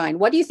following Ryan.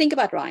 What do you think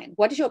about Ryan?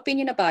 What is your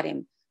opinion about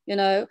him? You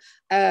know,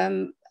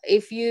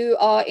 if you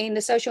are in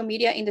the social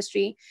media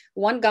industry,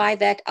 one guy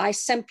that I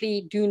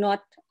simply do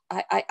not,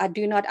 I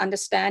do not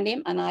understand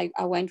him, and I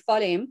won't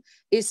follow him,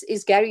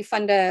 is Gary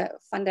van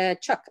der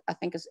Chuck, I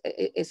think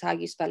is how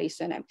you spell his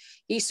surname.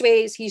 He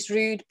swears, he's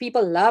rude,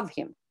 people love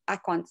him.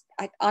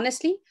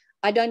 Honestly,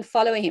 I don't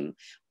follow him.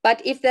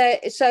 But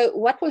so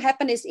what will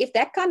happen is, if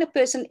that kind of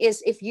person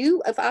is,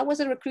 if I was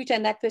a recruiter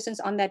and that person's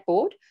on that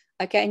board,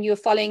 okay, and you're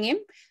following him,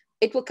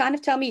 it will kind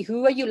of tell me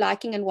who are you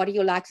liking and what are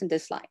your likes and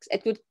dislikes.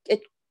 It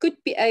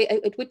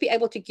would be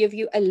able to give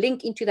you a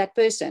link into that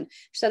person,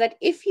 so that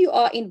if you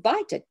are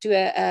invited to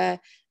a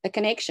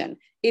connection,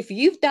 if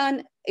you've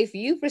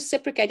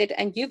reciprocated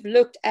and you've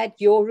looked at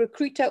your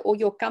recruiter or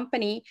your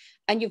company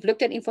and you've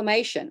looked at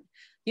information,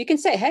 you can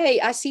say, hey,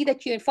 I see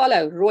that you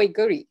follow Roy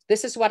Gurry.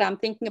 This is what I'm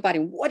thinking about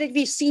him. What have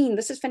you seen?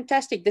 This is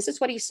fantastic. This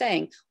is what he's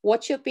saying.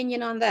 What's your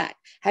opinion on that?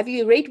 Have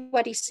you read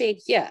what he said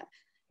here?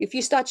 If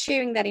you start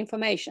sharing that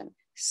information,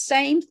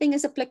 same thing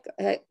is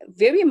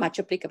very much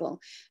applicable.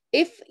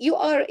 If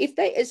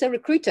there is a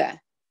recruiter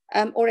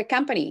or a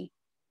company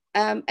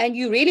and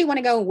you really want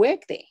to go and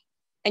work there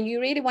and you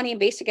really want to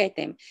investigate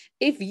them,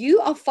 if you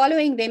are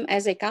following them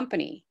as a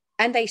company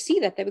and they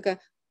see that, they will go,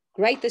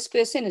 great, this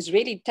person has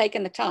really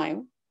taken the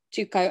time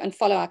to go and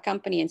follow our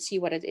company and see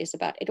what it is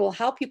about. It will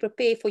help you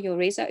prepare for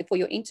your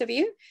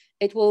interview.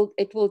 It will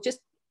just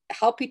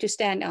help you to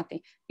stand out there.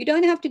 You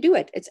don't have to do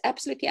it. It's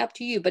absolutely up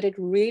to you, but it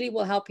really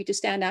will help you to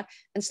stand out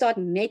and start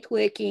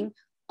networking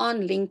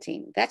on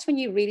LinkedIn. That's when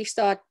you really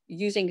start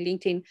using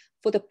LinkedIn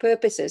for the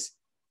purposes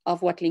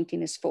of what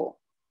LinkedIn is for.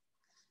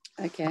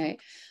 Okay.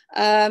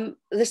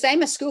 The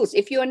same as schools.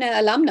 If you're an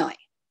alumni,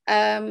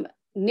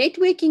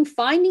 networking,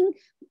 finding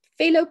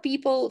fellow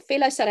people,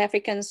 fellow South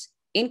Africans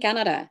in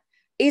Canada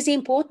is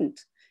important.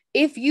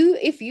 If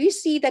you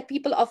see that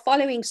people are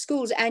following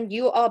schools and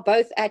you were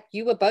both at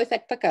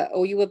PICA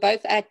or you were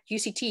both at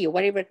UCT or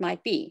whatever it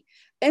might be,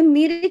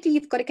 immediately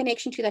you've got a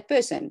connection to that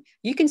person.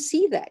 You can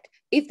see that.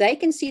 If they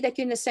can see that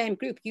you're in the same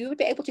group, you will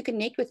be able to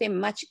connect with them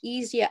much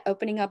easier,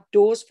 opening up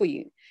doors for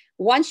you.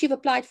 Once you've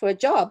applied for a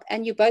job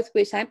and you both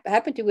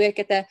happen to work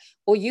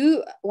or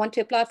you want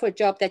to apply for a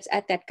job that's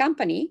at that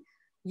company,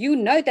 you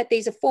know that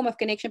there's a form of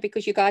connection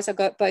because you guys are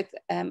both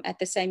at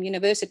the same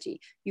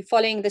university. You're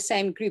following the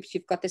same groups.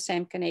 You've got the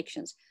same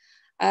connections.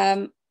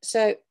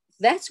 So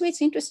that's where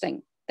it's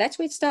interesting. That's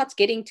where it starts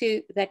getting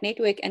to that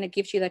network and it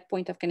gives you that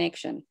point of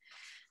connection.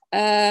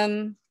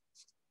 Let's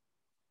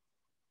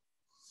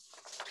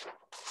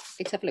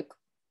have a look.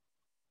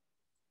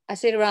 I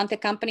said around the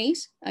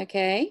companies,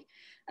 okay.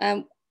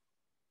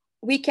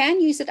 We can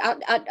use it.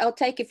 I'll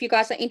take, if you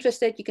guys are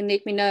interested, you can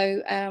let me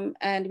know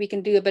and we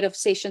can do a bit of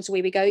sessions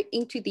where we go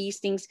into these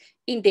things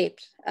in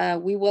depth.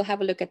 We will have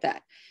a look at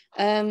that.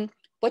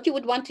 What you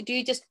would want to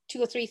do, just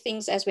 2 or 3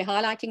 things as we're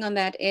highlighting on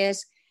that,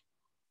 is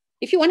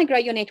if you want to grow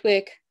your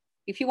network,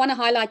 if you want to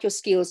highlight your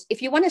skills,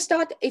 if you want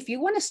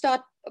to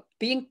start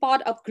being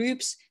part of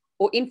groups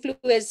or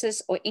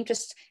influencers or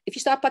interests, if you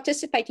start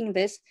participating in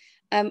this,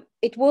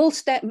 it will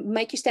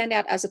make you stand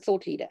out as a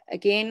thought leader.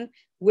 Again,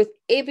 with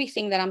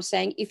everything that I'm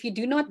saying, if you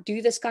do not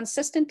do this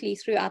consistently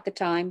throughout the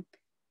time,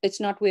 it's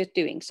not worth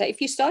doing. So if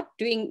you start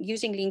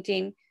using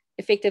LinkedIn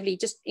effectively,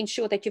 just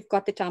ensure that you've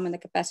got the time and the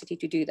capacity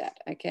to do that,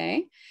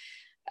 okay?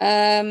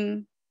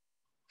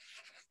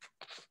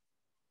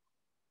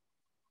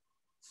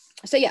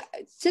 So yeah,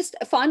 just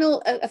a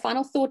final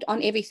thought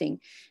on everything.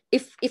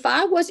 If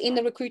I was in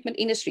the recruitment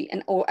industry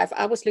or if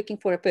I was looking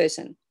for a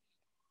person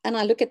and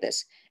I look at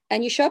this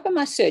and you show up on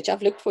my search,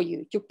 I've looked for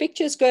you, your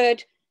picture's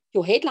good,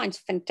 your headline's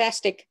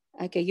fantastic,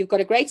 okay, you've got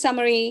a great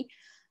summary,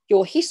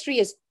 your history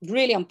is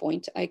really on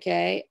point,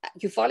 okay,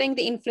 you're following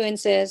the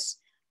influencers,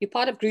 you're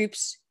part of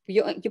groups,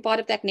 you're part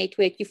of that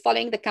network, you're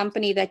following the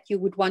company that you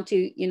would want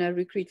to, you know,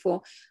 recruit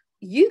for,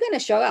 you're going to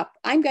show up.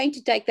 I'm going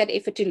to take that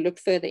effort to look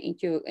further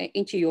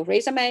into your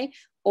resume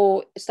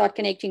or start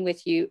connecting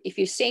with you. If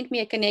you send me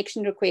a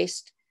connection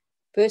request,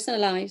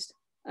 personalized,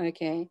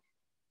 okay,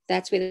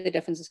 that's where the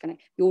difference is going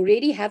to. You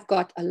already have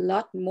got a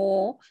lot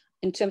more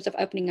in terms of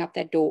opening up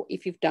that door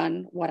if you've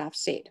done what I've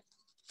said.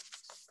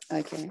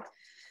 Okay,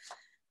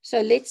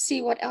 so let's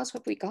see what else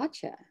have we got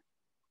here.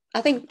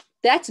 I think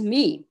that's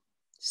me.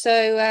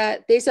 So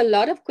there's a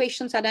lot of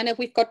questions. I don't know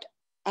if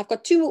I've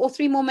got 2 or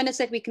 3 more minutes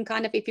that we can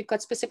kind of, if you've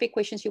got specific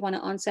questions you want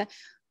to answer,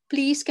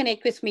 please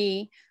connect with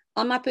me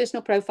on my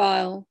personal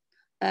profile.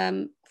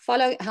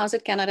 Follow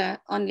Howzit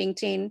Canada on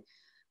LinkedIn.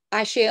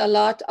 I share a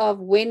lot of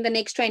when the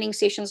next training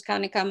sessions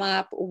kind of come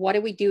up. What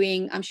are we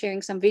doing? I'm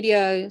sharing some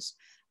videos.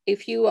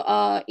 If you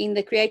are in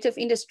the creative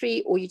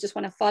industry or you just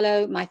want to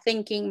follow my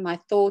thinking, my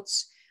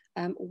thoughts,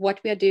 what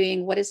we are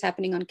doing, what is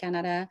happening on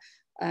Canada,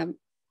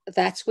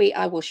 that's where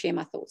I will share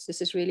my thoughts.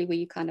 This is really where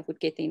you kind of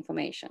would get the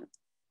information.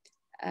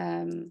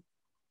 The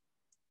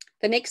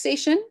next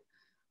session,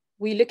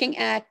 we're looking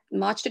at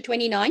March the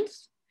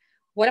 29th.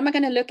 What am I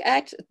going to look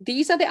at?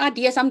 These are the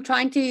ideas I'm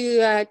trying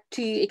to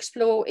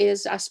explore.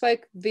 Is I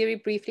spoke very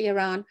briefly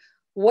around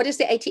what is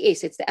the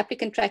ATS? It's the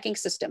applicant tracking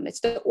system. It's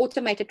the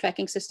automated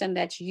tracking system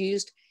that's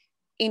used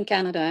in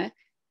Canada.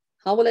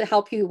 How will it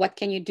help you? What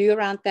can you do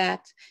around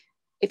that?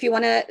 If you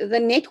want to, the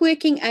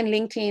networking and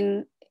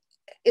LinkedIn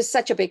is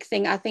such a big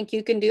thing. I think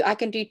you can do, I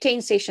can do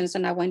 10 sessions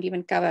and I won't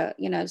even cover,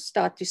 you know,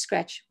 start to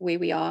scratch where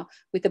we are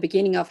with the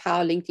beginning of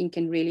how LinkedIn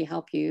can really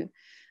help you.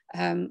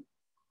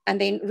 And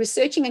then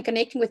researching and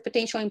connecting with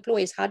potential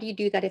employers. How do you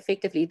do that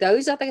effectively?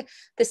 Those are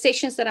the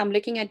sessions that I'm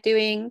looking at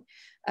doing.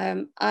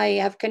 I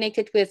have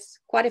connected with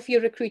quite a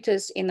few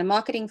recruiters in the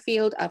marketing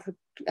field. I've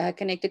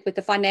connected with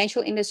the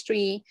financial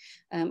industry.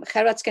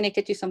 Gerard's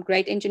connected to some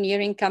great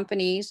engineering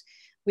companies.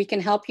 We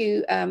can help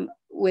you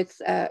with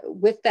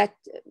that,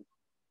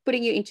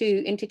 putting you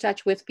into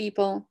touch with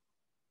people.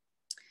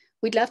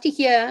 We'd love to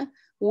hear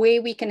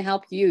where we can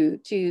help you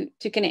to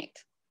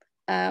connect.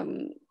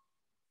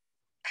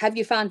 Have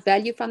you found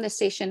value from the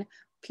session?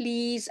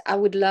 Please, I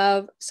would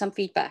love some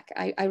feedback.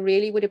 I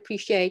really would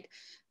appreciate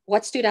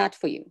what stood out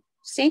for you.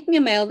 Send me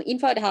a mail.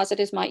 info@howzit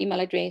is my email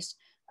address.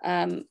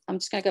 I'm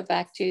just going to go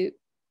back to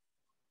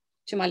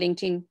my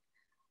LinkedIn.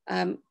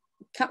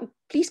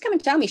 Please come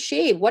and tell me,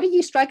 share, what are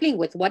you struggling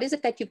with? What is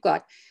it that you've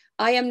got?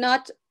 I am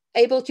not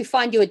able to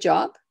find you a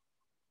job,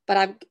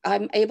 but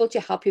I'm able to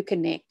help you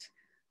connect.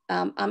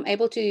 I'm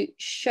able to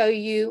show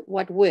you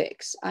what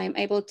works. I'm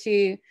able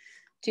to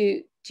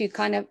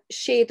kind of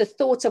share the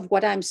thoughts of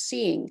what I'm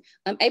seeing.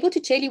 I'm able to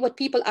tell you what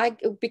people,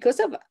 because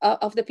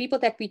of the people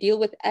that we deal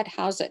with at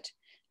Howzit.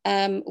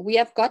 We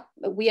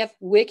have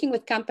working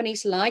with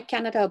companies like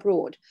Canada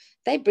Abroad.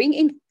 They bring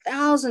in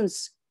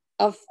thousands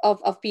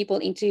of people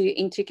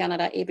into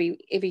Canada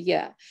every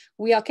year.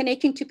 We are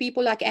connecting to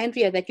people like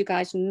Andrea that you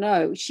guys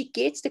know. She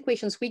gets the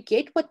questions. We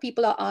get what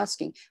people are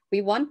asking.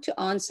 We want to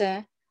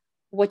answer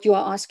what you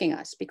are asking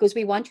us because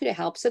we want you to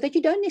help so that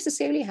you don't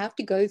necessarily have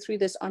to go through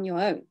this on your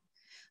own.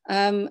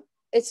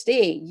 It's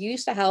there.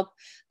 Use the help.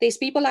 There's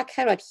people like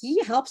Gerard.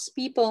 He helps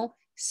people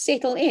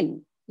settle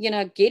in. You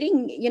know,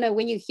 getting, you know,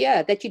 when you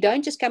hear that you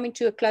don't just come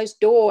into a closed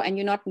door and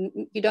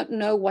you don't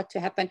know what to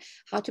happen,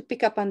 how to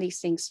pick up on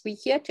these things. We're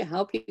here to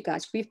help you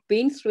guys. We've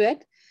been through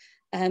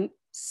it.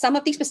 Some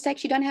of these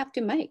mistakes you don't have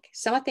to make.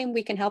 Some of them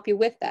we can help you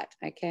with that.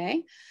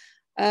 Okay.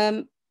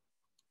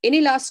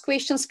 Any last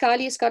questions?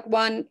 Kylie's got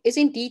one. Is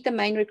Indeed the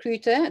main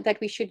recruiter that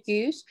we should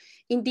use?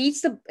 Indeed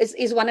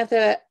is one of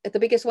the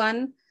biggest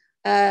one.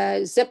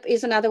 Zip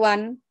is another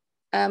one.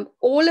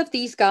 All of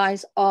these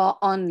guys are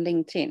on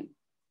LinkedIn.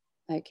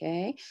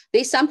 Okay.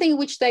 There's something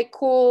which they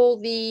call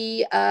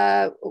the,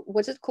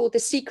 what's it called? The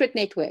secret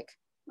network.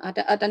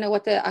 I don't know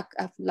what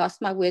I've lost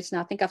my words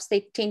now. I think I've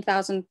said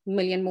 10,000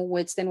 million more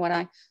words than what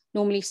I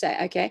normally say.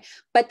 Okay.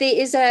 But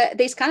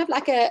there's kind of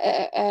like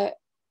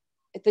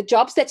the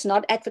jobs that's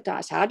not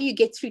advertised. How do you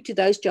get through to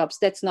those jobs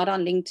that's not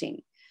on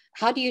LinkedIn?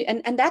 How do you,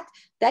 and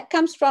that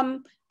comes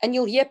from, and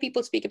you'll hear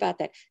people speak about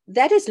that.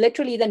 That is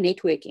literally the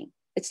networking.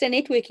 It's the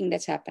networking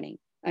that's happening.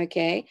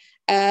 Okay.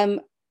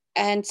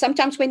 And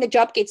sometimes when the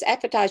job gets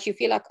advertised, you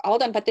feel like,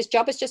 hold on, but this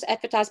job is just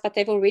advertised, but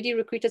they've already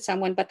recruited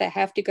someone, but they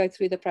have to go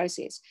through the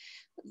process.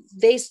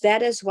 There's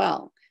that as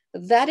well.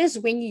 That is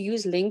when you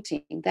use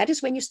LinkedIn. That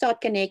is when you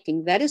start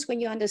connecting. That is when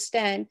you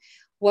understand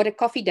what a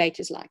coffee date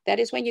is like. That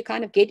is when you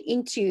kind of get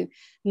into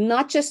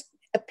not just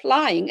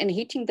applying and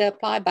hitting the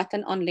apply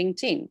button on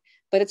LinkedIn,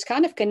 but it's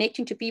kind of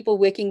connecting to people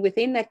working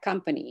within that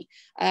company,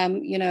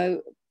 you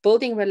know,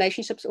 building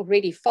relationships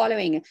already,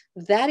 following.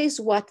 That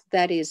is what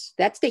that is.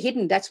 That's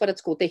what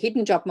it's called, the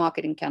hidden job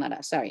market in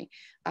Canada. Sorry,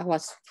 I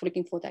was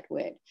looking for that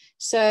word.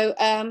 So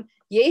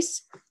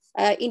yes,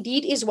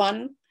 Indeed is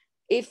one.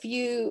 If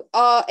you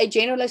are a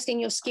generalist in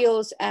your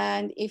skills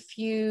and if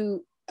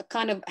you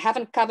kind of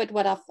haven't covered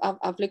what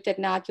I've looked at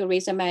now at your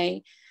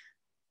resume,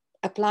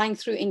 applying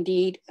through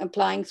Indeed,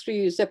 applying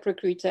through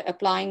ZipRecruiter,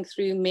 applying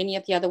through many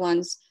of the other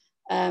ones,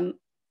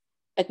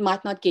 it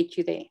might not get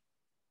you there.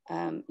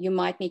 you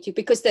might need to,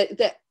 because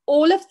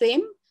all of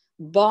them,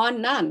 bar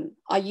none,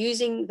 are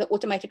using the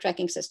automated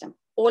tracking system,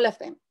 all of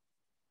them.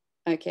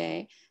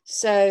 Okay,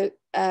 so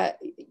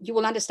you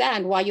will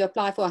understand why you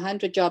apply for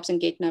 100 jobs and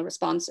get no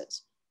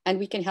responses. And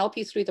we can help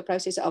you through the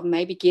process of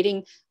maybe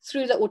getting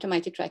through the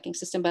automated tracking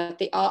system, but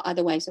there are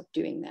other ways of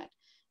doing that.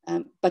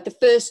 But the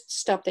first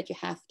step that you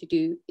have to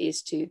do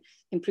is to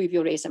improve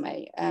your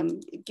resume.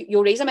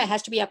 Your resume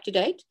has to be up to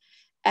date,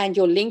 and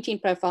your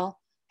LinkedIn profile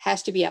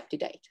has to be up to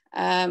date.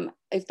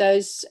 If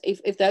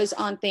those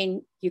aren't,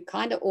 then you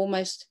kind of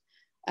almost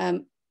at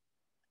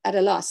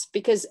a loss,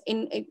 because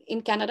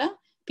in Canada,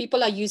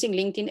 people are using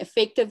LinkedIn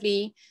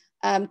effectively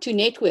to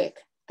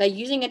network. They're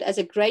using it as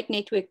a great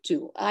network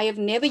tool. I have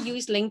never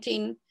used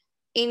LinkedIn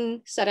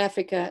in South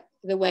Africa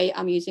the way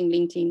I'm using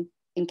LinkedIn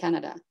in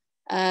Canada.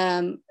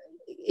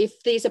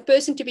 If there's a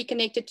person to be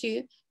connected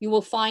to, you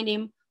will find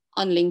him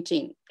on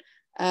LinkedIn.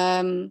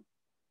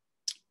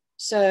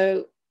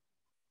 So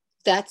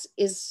that's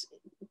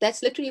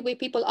literally where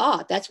people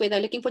are. That's where they're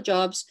looking for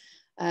jobs.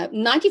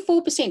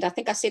 94%, I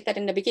think I said that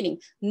in the beginning,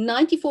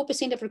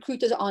 94% of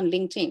recruiters are on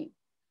LinkedIn.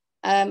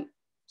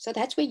 So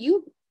that's where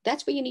you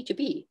need to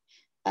be.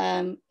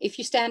 If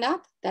you stand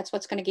up, that's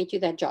what's going to get you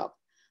that job.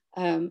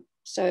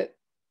 So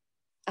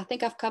I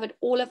think I've covered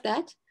all of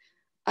that.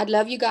 I'd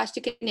love you guys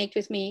to connect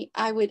with me.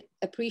 I would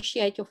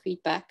appreciate your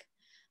feedback.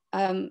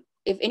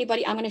 If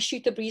anybody, I'm going to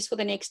shoot the breeze for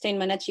the next 10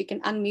 minutes. You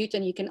can unmute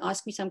and you can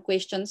ask me some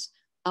questions.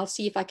 I'll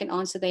see if I can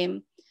answer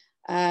them.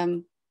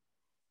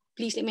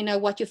 Please let me know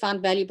what you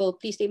found valuable.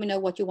 Please let me know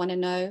what you want to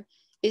know.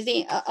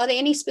 Are there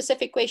any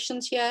specific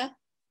questions here?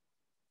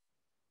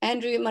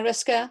 Andrew,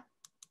 Mariska,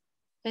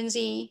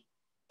 Lindsay,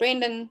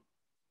 Brendan,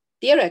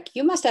 Derek,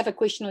 you must have a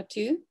question or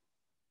two.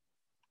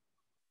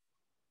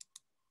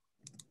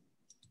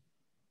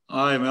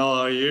 Hi, Mel,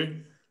 how are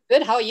you?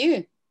 Good, how are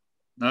you?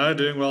 No,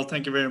 doing well,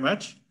 thank you very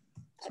much.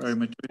 Sorry,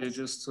 Matthew,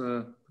 just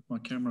put my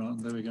camera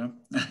on, there we go.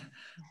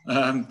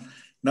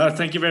 No,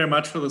 thank you very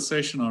much for the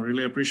session. I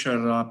really appreciate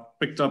it. I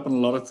picked up on a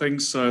lot of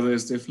things, so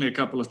there's definitely a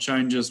couple of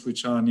changes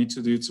which I need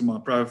to do to my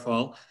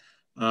profile,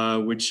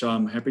 which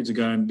I'm happy to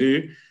go and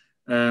do.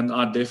 And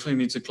I definitely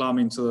need to climb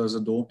into those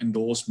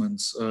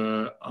endorsements.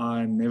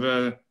 I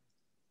never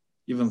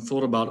even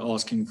thought about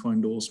asking for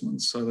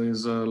endorsements. So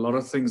there's a lot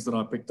of things that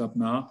I picked up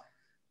now,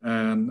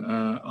 and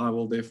I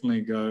will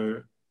definitely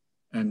go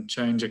and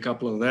change a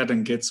couple of that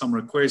and get some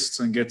requests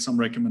and get some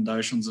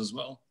recommendations as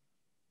well.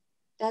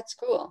 That's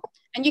cool.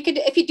 And you could,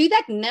 if you do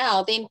that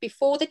now, then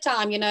before the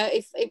time, you know,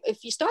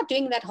 if you start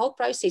doing that whole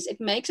process, it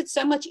makes it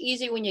so much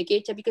easier when you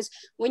get here, because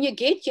when you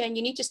get here and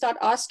you need to start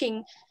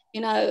asking,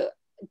 you know,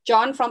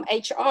 John from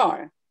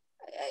HR,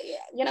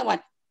 you know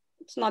what,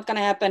 it's not going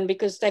to happen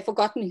because they've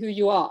forgotten who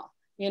you are,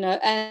 you know.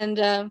 And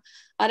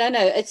I don't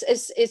know,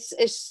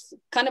 it's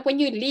kind of when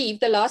you leave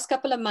the last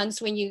couple of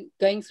months, when you're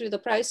going through the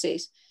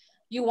process,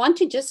 you want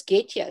to just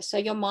get here. So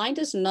your mind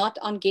is not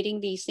on getting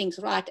these things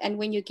right. And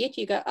when you get,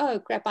 you go, oh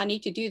crap, I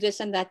need to do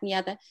this and that and the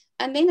other.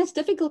 And then it's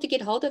difficult to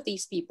get hold of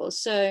these people.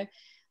 So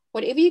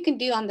whatever you can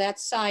do on that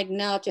side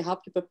now to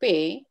help you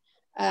prepare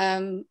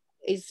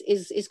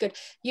is good.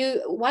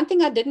 One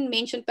thing I didn't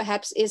mention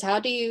perhaps is how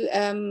do you,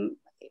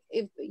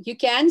 if you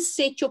can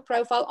set your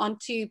profile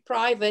onto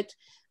private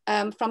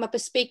from a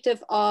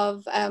perspective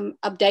of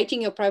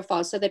updating your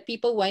profile, so that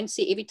people won't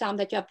see every time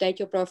that you update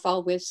your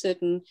profile with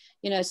certain,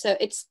 you know, so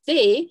it's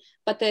there,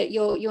 but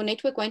your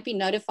network won't be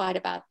notified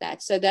about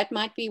that. So that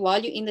might be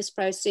while you're in this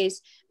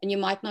process, and you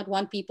might not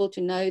want people to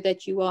know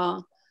that you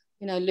are,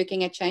 you know,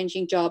 looking at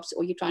changing jobs,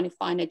 or you're trying to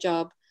find a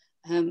job.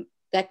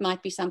 That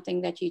might be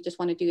something that you just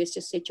want to do, is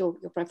just set your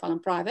profile on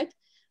private.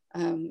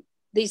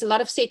 There's a lot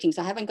of settings.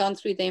 I haven't gone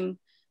through them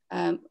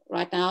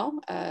right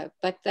now,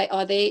 but they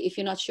are there. If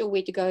you're not sure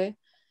where to go,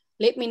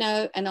 let me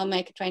know, and I'll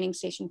make a training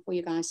session for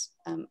you guys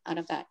out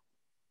of that.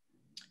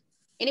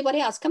 Anybody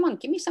else? Come on,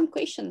 give me some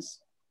questions.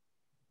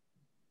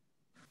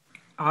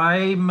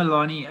 Hi,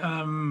 Melanie,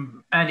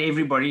 and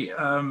everybody.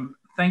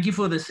 Thank you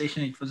for this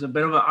session. It was a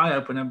bit of an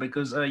eye-opener,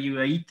 because you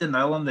hit the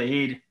nail on the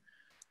head,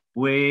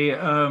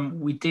 where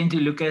we tend to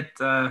look at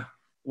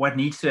what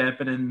needs to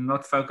happen and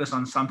not focus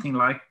on something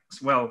like,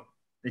 well,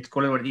 let's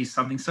call it what it is,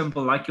 something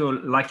simple like your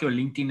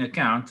LinkedIn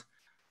account,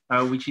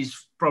 which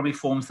is probably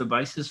forms the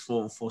basis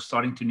for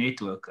starting to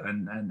network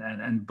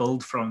and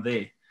build from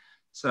there.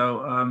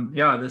 So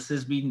yeah, this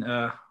has been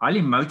a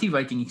highly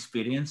motivating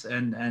experience,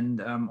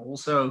 and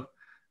also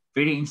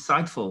very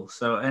insightful.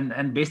 So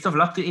and best of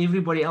luck to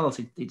everybody else.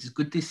 It's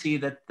good to see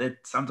that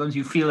sometimes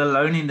you feel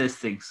alone in this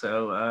thing.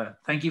 So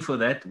thank you for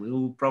that.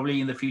 We'll probably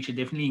in the future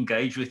definitely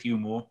engage with you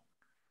more.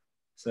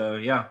 So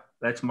yeah,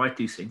 that's my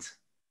 2 cents.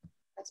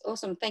 That's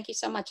awesome. Thank you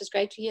so much. It's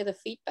great to hear the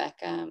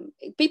feedback.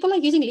 People are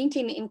using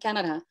LinkedIn in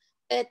Canada.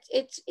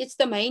 It's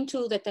the main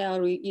tool that they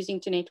are using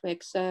to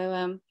network.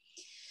 So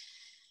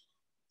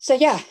so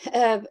yeah,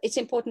 it's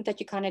important that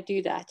you kind of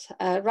do that.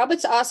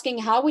 Robert's asking,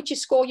 how would you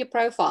score your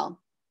profile?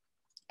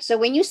 So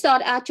when you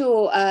start out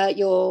your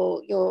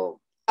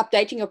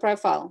updating your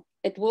profile,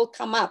 it will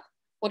come up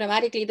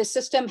automatically. The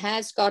system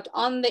has got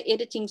on the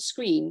editing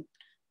screen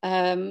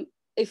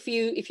if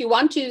you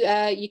want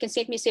to, you can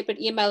send me a separate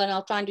email and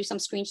I'll try and do some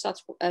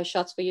screenshots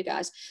shots for you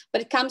guys.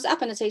 But it comes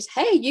up and it says,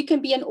 hey, you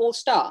can be an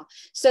all-star.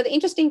 So the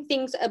interesting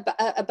things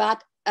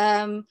about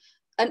an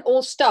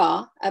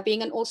all-star,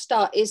 being an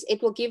all-star, is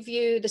it will give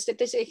you, the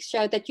statistics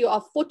show that you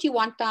are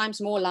 41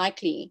 times more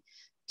likely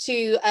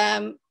to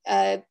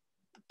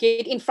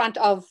get in front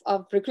of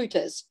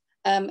recruiters.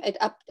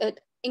 It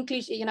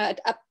includes, you know,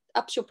 it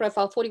ups your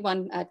profile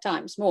 41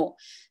 times more.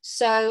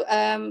 So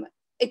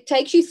it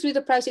takes you through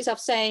the process of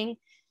saying,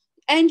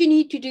 and you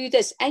need to do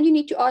this, and you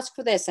need to ask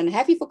for this, and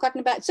have you forgotten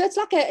about it? So it's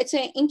like it's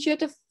an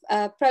intuitive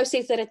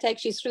process that it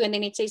takes you through, and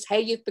then it says, hey,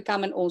 you've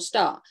become an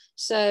all-star.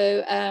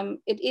 So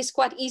it is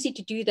quite easy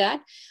to do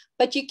that,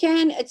 but you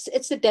can,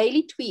 it's the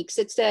daily tweaks.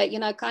 It's the, you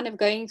know, kind of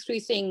going through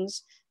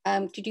things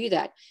to do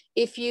that.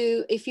 If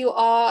you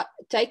are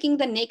taking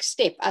the next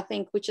step, I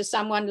think, which is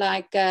someone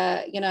like,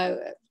 you know,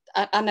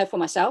 I know for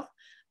myself,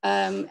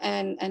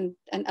 and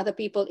other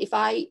people, if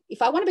I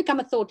want to become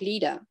a thought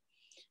leader,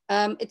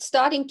 it's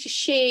starting to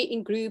share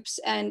in groups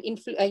and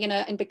you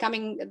know, and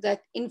becoming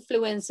that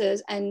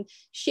influencers and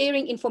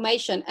sharing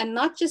information, and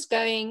not just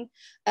going,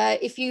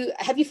 have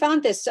you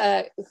found this,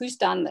 who's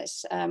done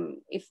this,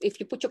 if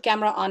you put your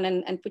camera on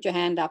and put your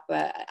hand up,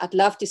 I'd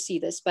love to see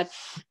this. But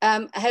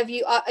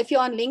if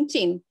you're on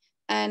LinkedIn,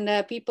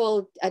 and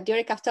people,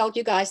 Derek, I've told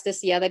you guys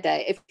this the other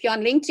day, if you're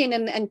on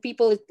LinkedIn and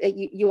people,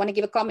 you want to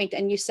give a comment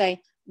and you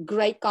say,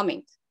 great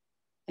comment,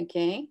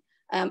 okay,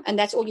 and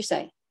that's all you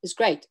say is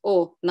great,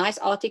 or nice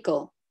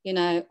article, you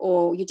know,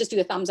 or you just do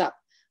a thumbs up.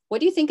 What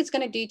do you think it's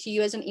going to do to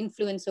you as an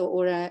influencer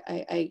or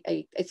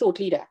a thought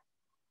leader?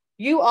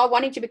 You are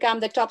wanting to become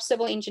the top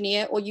civil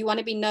engineer, or you want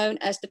to be known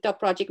as the top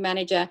project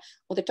manager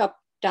or the top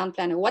town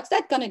planner. What's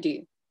that going to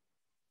do?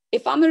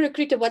 If I'm a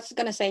recruiter, what's it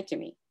going to say to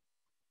me?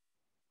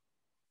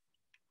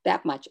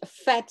 That much, a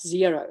fat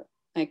zero,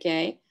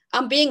 okay?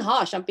 I'm being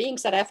harsh. I'm being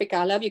South Africa.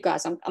 I love you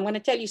guys. I'm going to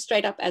tell you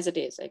straight up as it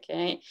is,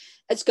 okay?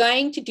 It's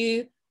going to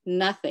do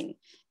nothing.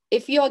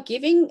 If you're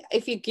giving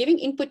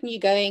input and you're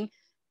going,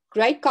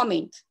 great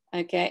comment,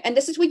 okay? And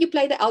this is where you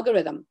play the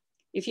algorithm.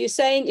 If you're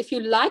saying, if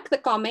you like the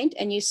comment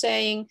and you're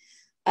saying,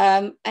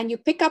 and you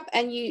pick up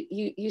and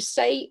you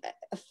say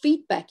a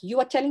feedback, you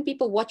are telling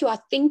people what you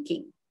are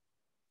thinking,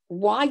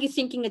 why you're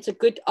thinking it's a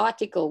good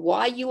article,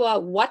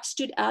 what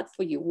stood out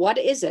for you, what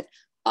is it?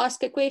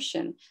 Ask a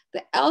question.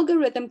 The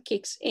algorithm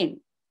kicks in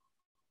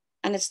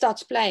and it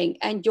starts playing,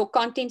 and your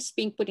content's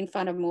being put in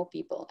front of more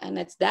people. And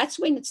that's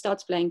when it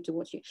starts playing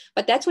towards you.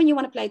 But that's when you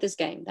want to play this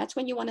game. That's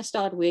when you want to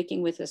start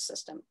working with this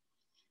system.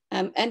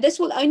 And this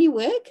will only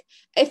work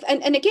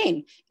and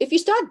again, if you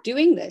start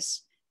doing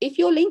this, if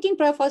your LinkedIn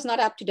profile is not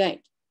up to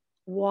date,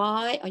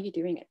 why are you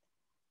doing it?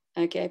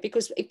 Okay,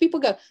 because if people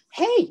go,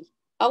 hey,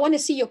 I want to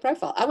see your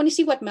profile, I want to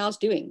see what Mel's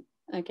doing,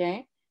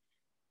 okay,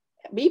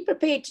 be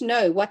prepared to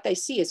know what they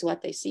see is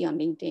what they see on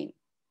LinkedIn.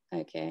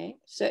 Okay,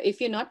 so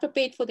if you're not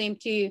prepared for them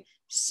to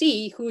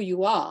see who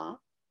you are,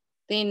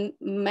 then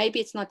maybe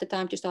it's not the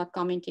time to start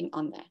commenting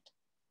on that.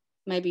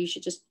 Maybe you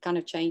should just kind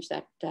of change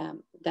that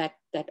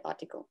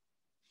article,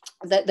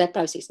 that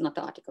process, not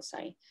the article,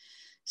 sorry.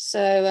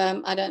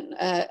 So I don't,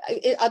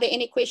 are there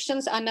any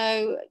questions? I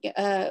know,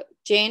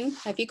 Jen,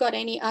 have you got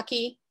any,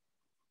 Aki?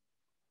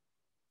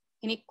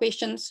 Any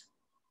questions?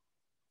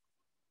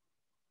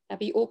 Are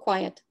we all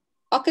quiet?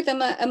 Akit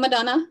and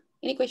Madonna,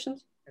 any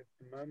questions? At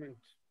the moment,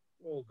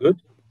 all good.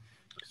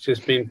 It's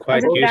just been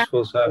quite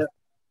useful, so I've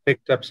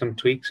picked up some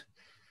tweaks.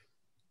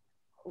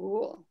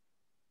 Cool.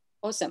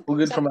 Awesome. All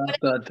good from our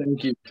side.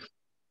 Thank you.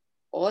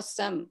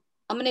 Awesome.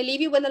 I'm going to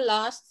leave you with the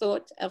last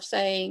thought of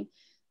saying,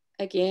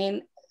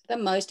 again, the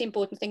most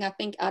important thing I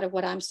think out of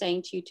what I'm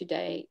saying to you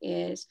today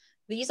is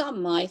these are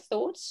my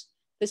thoughts.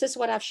 This is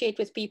what I've shared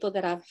with people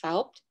that I've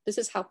helped. This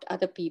has helped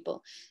other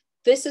people.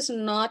 This is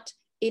not,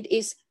 it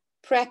is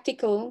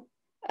practical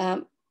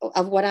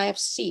of what I have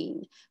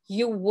seen.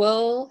 You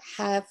will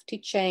have to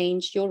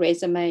change your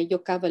resume, your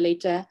cover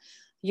letter,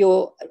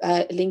 your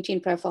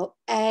LinkedIn profile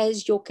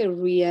as your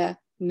career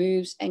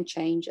moves and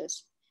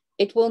changes.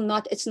 It will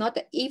not, it's not,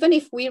 even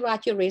if we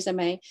write your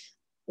resume,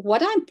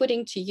 what I'm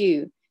putting to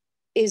you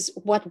is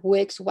what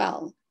works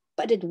well,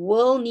 but it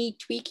will need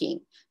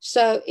tweaking.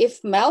 So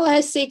if Mel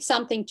has said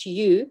something to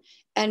you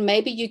and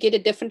maybe you get a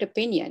different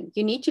opinion,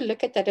 you need to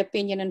look at that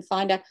opinion and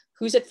find out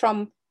who's it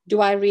from. Do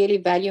I really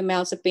value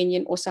Mel's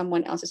opinion or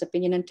someone else's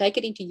opinion, and take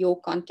it into your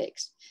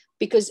context?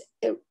 Because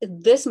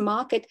this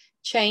market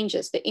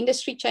changes, the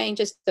industry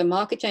changes, the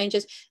market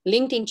changes,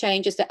 LinkedIn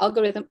changes, the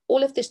algorithm,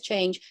 all of this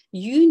change.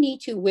 You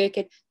need to work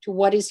it to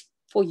what is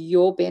for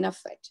your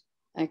benefit,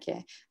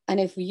 okay?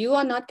 And if you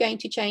are not going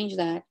to change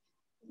that,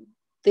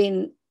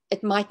 then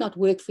it might not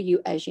work for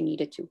you as you need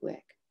it to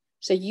work.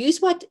 So use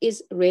what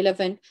is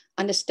relevant,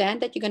 understand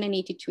that you're going to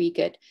need to tweak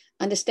it,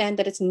 understand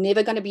that it's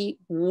never going to be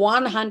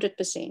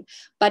 100%.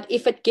 But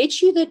if it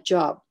gets you the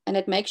job and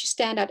it makes you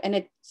stand out and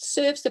it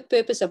serves the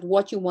purpose of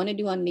what you want to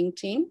do on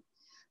LinkedIn,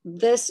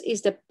 this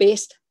is the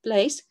best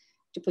place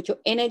to put your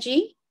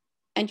energy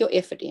and your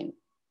effort in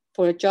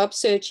for a job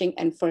searching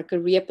and for a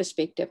career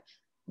perspective.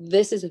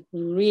 This is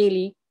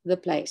really the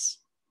place.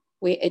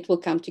 where it will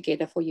come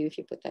together for you if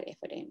you put that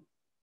effort in.